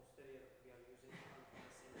and the posterior we are using come from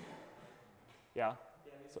the same data. Yeah.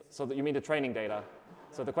 So you mean the training data?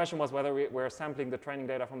 So the question was whether we're sampling the training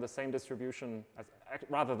data from the same distribution as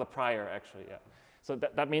rather the prior, actually. Yeah. So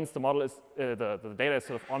that means the model is the data is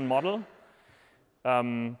sort of on model.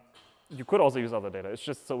 You could also use other data. It's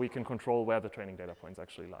just so we can control where the training data points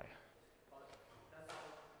actually lie. But that's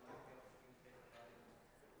not like your data, right?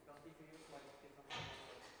 Because if you use like different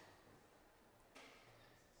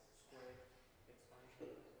square expansion,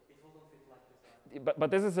 it wouldn't fit like this. Right?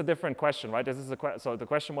 But this is a different question, right? This is so the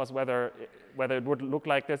question was whether it would look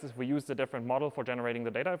like this if we used a different model for generating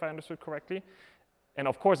the data, if I understood correctly. And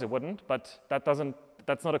of course it wouldn't, but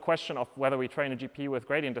that's not a question of whether we train a GP with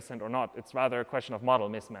gradient descent or not. It's rather a question of model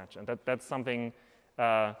mismatch. And that's something,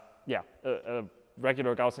 a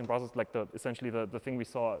regular Gaussian process, like essentially the thing we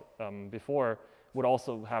saw before, would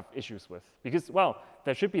also have issues with. Because, well,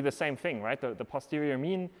 there should be the same thing, right? The posterior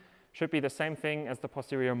mean should be the same thing as the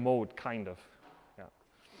posterior mode, kind of. Yeah.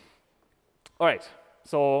 All right,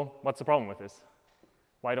 so what's the problem with this?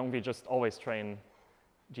 Why don't we just always train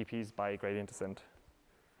GPs by gradient descent?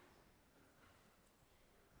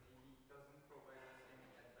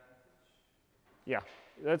 Yeah,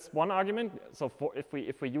 that's one argument. So if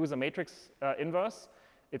we use a matrix inverse,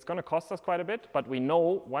 It's going to cost us quite a bit, but we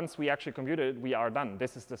know once we actually compute it, we are done.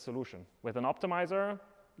 This is the solution. With an optimizer,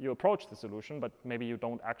 you approach the solution, but maybe you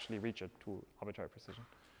don't actually reach it to arbitrary precision.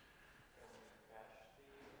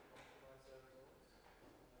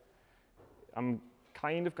 I'm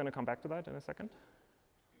kind of going to come back to that in a second.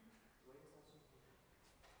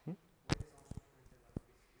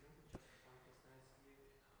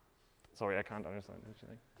 Sorry, I can't understand.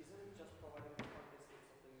 Isn't it just providing the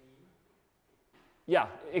characteristics of the mean? Yeah,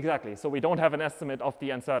 exactly. So we don't have an estimate of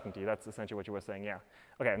the uncertainty. That's essentially what you were saying, yeah.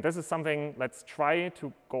 Okay, and this is something, let's try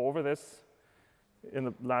to go over this in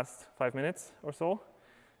the last 5 minutes or so.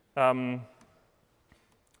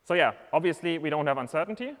 So yeah, obviously we don't have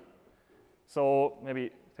uncertainty. So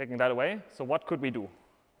maybe taking that away. So what could we do?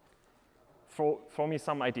 Throw me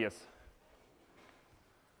some ideas.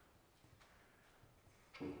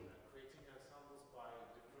 Creating ensembles by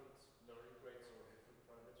different learning rates or different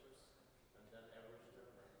parameters, and then average them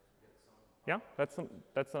to get some. Yeah,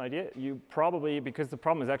 that's an idea. You probably, because the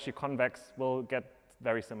problem is actually convex, will get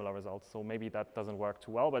very similar results. So maybe that doesn't work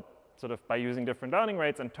too well, but sort of by using different learning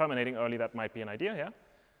rates and terminating early, that might be an idea, yeah?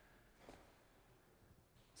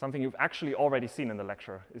 Something you've actually already seen in the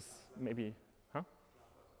lecture is maybe, huh?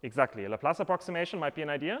 Exactly, a Laplace approximation might be an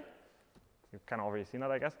idea. You've kind of already seen that,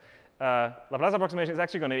 I guess. Laplace approximation is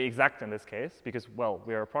actually going to be exact in this case because, well,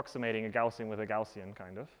 we're approximating a Gaussian with a Gaussian,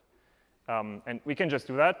 kind of. And we can just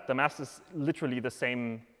do that. The math is literally the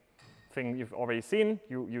same thing you've already seen.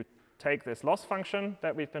 You take this loss function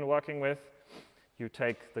that we've been working with. You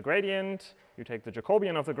take the gradient. You take the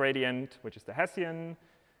Jacobian of the gradient, which is the Hessian.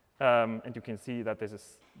 And you can see that this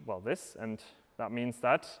is, well, this. And that means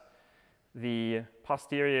that the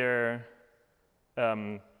posterior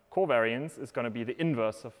covariance is going to be the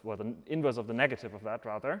inverse of, well, the inverse of the negative of that,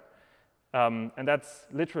 rather. And that's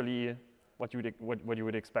literally what you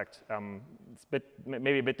would expect. It's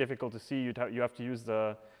maybe a bit difficult to see. You have to use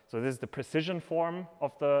the, so this is the precision form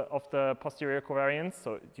of the posterior covariance.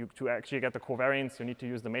 So to actually get the covariance, you need to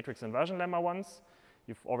use the matrix inversion lemma once.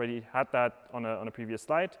 You've already had that on a previous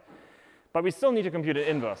slide. But we still need to compute an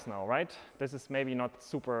inverse now, right? This is maybe not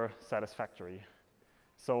super satisfactory.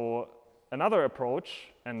 So another approach,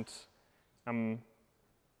 and I'm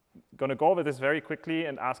going to go over this very quickly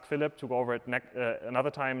and ask Philipp to go over it another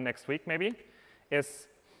time next week, maybe, is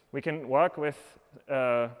we can work with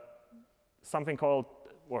something called,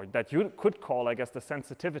 or that you could call, I guess, the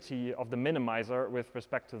sensitivity of the minimizer with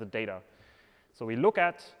respect to the data. So we look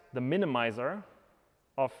at the minimizer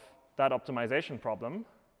of that optimization problem,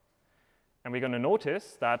 and we're going to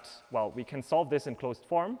notice that, well, we can solve this in closed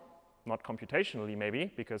form, not computationally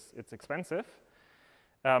maybe, because it's expensive,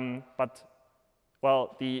 but,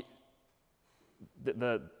 well, the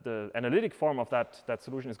analytic form of that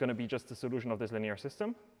solution is going to be just the solution of this linear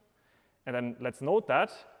system. And then let's note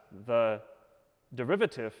that the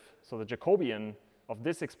derivative, so the Jacobian of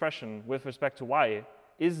this expression with respect to y,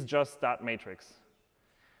 is just that matrix.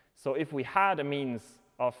 So if we had a means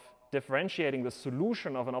of differentiating the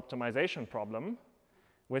solution of an optimization problem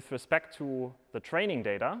with respect to the training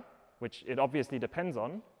data, which it obviously depends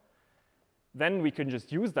on, then we can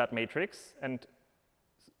just use that matrix, and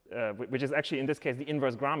which is actually, in this case, the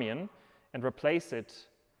inverse Gramian, and replace it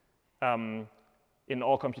in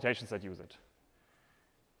all computations that use it.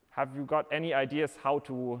 Have you got any ideas how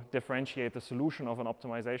to differentiate the solution of an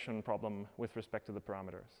optimization problem with respect to the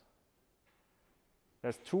parameters?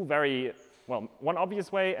 There's two very, well, one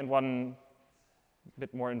obvious way and one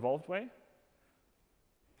bit more involved way.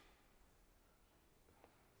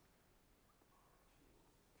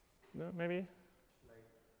 No, maybe? Like,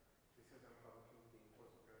 this is I'm coming from the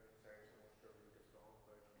reinforcement learning side, so I'm not sure if it is wrong,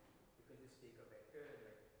 but you can just take a vector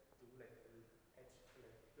and like do like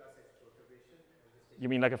plus h perturbation and just take. You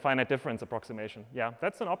mean like a finite difference approximation? Yeah,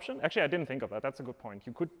 that's an option. Actually, I didn't think of that. That's a good point.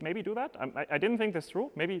 You could maybe do that. I didn't think this through.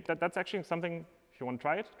 Maybe that's actually something. If you want to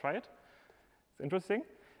try it, try it. It's interesting.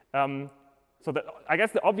 So I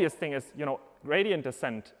guess the obvious thing is, you know, gradient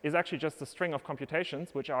descent is actually just a string of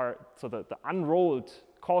computations, which are, so the unrolled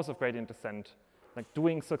cause of gradient descent, like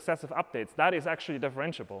doing successive updates, that is actually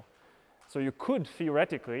differentiable. So you could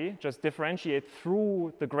theoretically just differentiate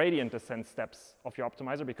through the gradient descent steps of your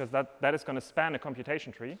optimizer, because that is going to span a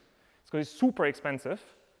computation tree. It's going to be super expensive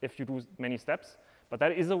if you do many steps, but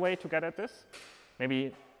that is a way to get at this.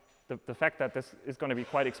 Maybe the fact that this is going to be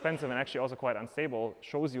quite expensive and actually also quite unstable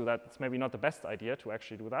shows you that it's maybe not the best idea to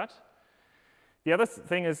actually do that. The other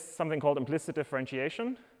thing is something called implicit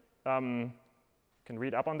differentiation. You can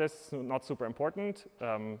read up on this, not super important.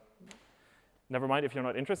 Never mind if you're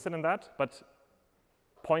not interested in that, but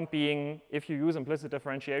point being, if you use implicit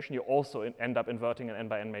differentiation, you also end up inverting an n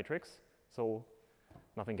by n matrix. So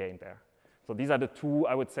nothing gained there. So these are the two,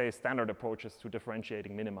 I would say, standard approaches to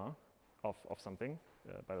differentiating minima of something,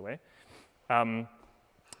 by the way.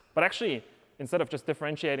 But actually, instead of just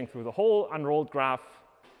differentiating through the whole unrolled graph,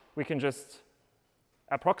 we can just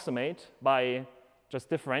approximate by just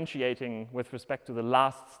differentiating with respect to the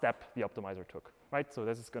last step the optimizer took, right? So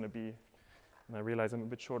this is going to be, and I realize I'm a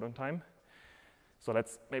bit short on time. So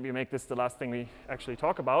let's maybe make this the last thing we actually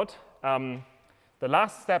talk about. The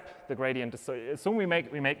last step, the gradient, is, so assume we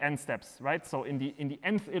make n steps, right? So in the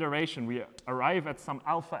nth iteration, we arrive at some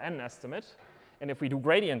alpha n estimate. And if we do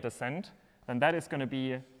gradient descent, then that is going to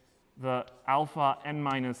be the alpha n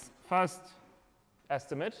minus first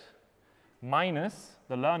estimate minus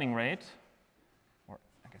the learning rate, or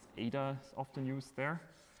I guess eta is often used there,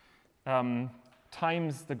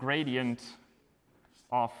 times the gradient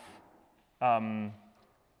of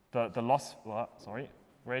the loss,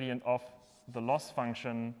 gradient of the loss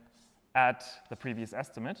function at the previous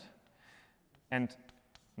estimate. And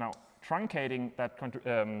now truncating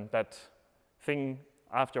that thing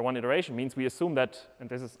after one iteration means we assume that, and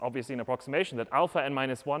this is obviously an approximation, that alpha n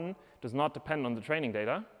minus 1 does not depend on the training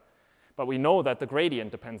data, but we know that the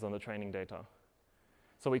gradient depends on the training data.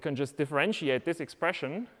 So we can just differentiate this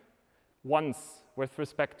expression once with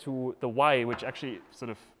respect to the y, which actually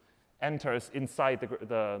sort of enters inside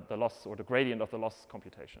the loss or the gradient of the loss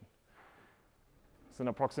computation. It's an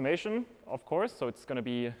approximation, of course, so it's going to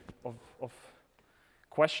be of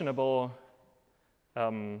questionable,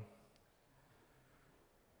 I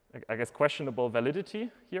guess, questionable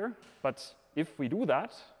validity here. But if we do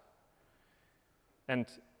that and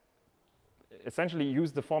essentially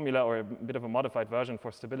use the formula or a bit of a modified version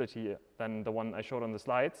for stability than the one I showed on the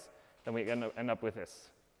slides, then we end up with this.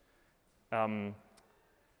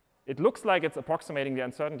 It looks like it's approximating the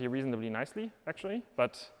uncertainty reasonably nicely, actually,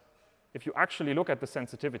 but if you actually look at the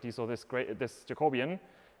sensitivity, so this Jacobian,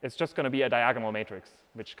 it's just going to be a diagonal matrix,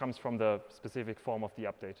 which comes from the specific form of the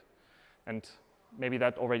update. And maybe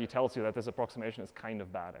that already tells you that this approximation is kind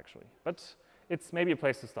of bad, actually. But it's maybe a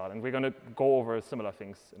place to start, and we're going to go over similar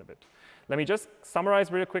things in a bit. Let me just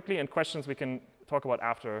summarize really quickly, and questions we can talk about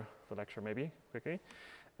after the lecture, maybe, quickly.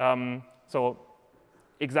 So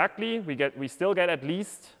exactly, we still get at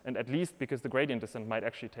least, and at least because the gradient descent might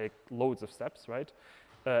actually take loads of steps, right?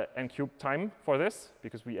 N cubed time for this,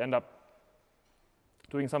 because we end up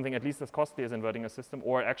doing something at least as costly as inverting a system,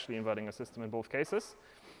 or actually inverting a system in both cases.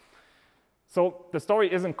 So the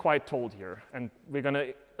story isn't quite told here, and we're going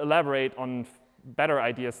to elaborate on better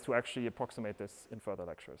ideas to actually approximate this in further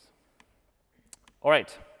lectures. All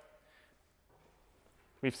right.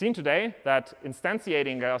 We've seen today that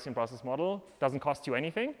instantiating a Gaussian process model doesn't cost you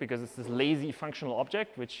anything, because it's this lazy functional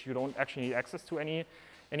object, which you don't actually need access to any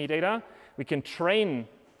data. We can train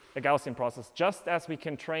a Gaussian process just as we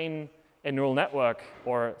can train a neural network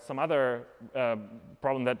or some other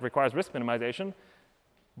problem that requires risk minimization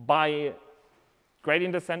by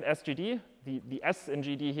gradient descent SGD. The S in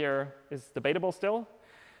GD here is debatable still.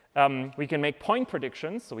 We can make point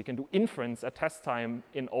predictions, so we can do inference at test time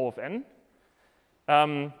in O of n.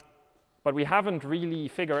 But we haven't really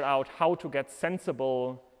figured out how to get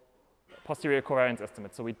sensible posterior covariance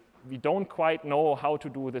estimates. So we don't quite know how to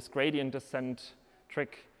do this gradient descent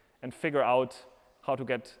trick and figure out how to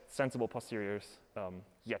get sensible posteriors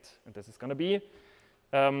yet. And this is going to be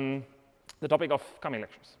the topic of coming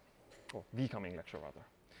lectures, or the coming lecture, rather.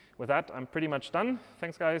 With that, I'm pretty much done.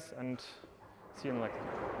 Thanks, guys, and see you in the next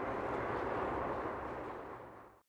one.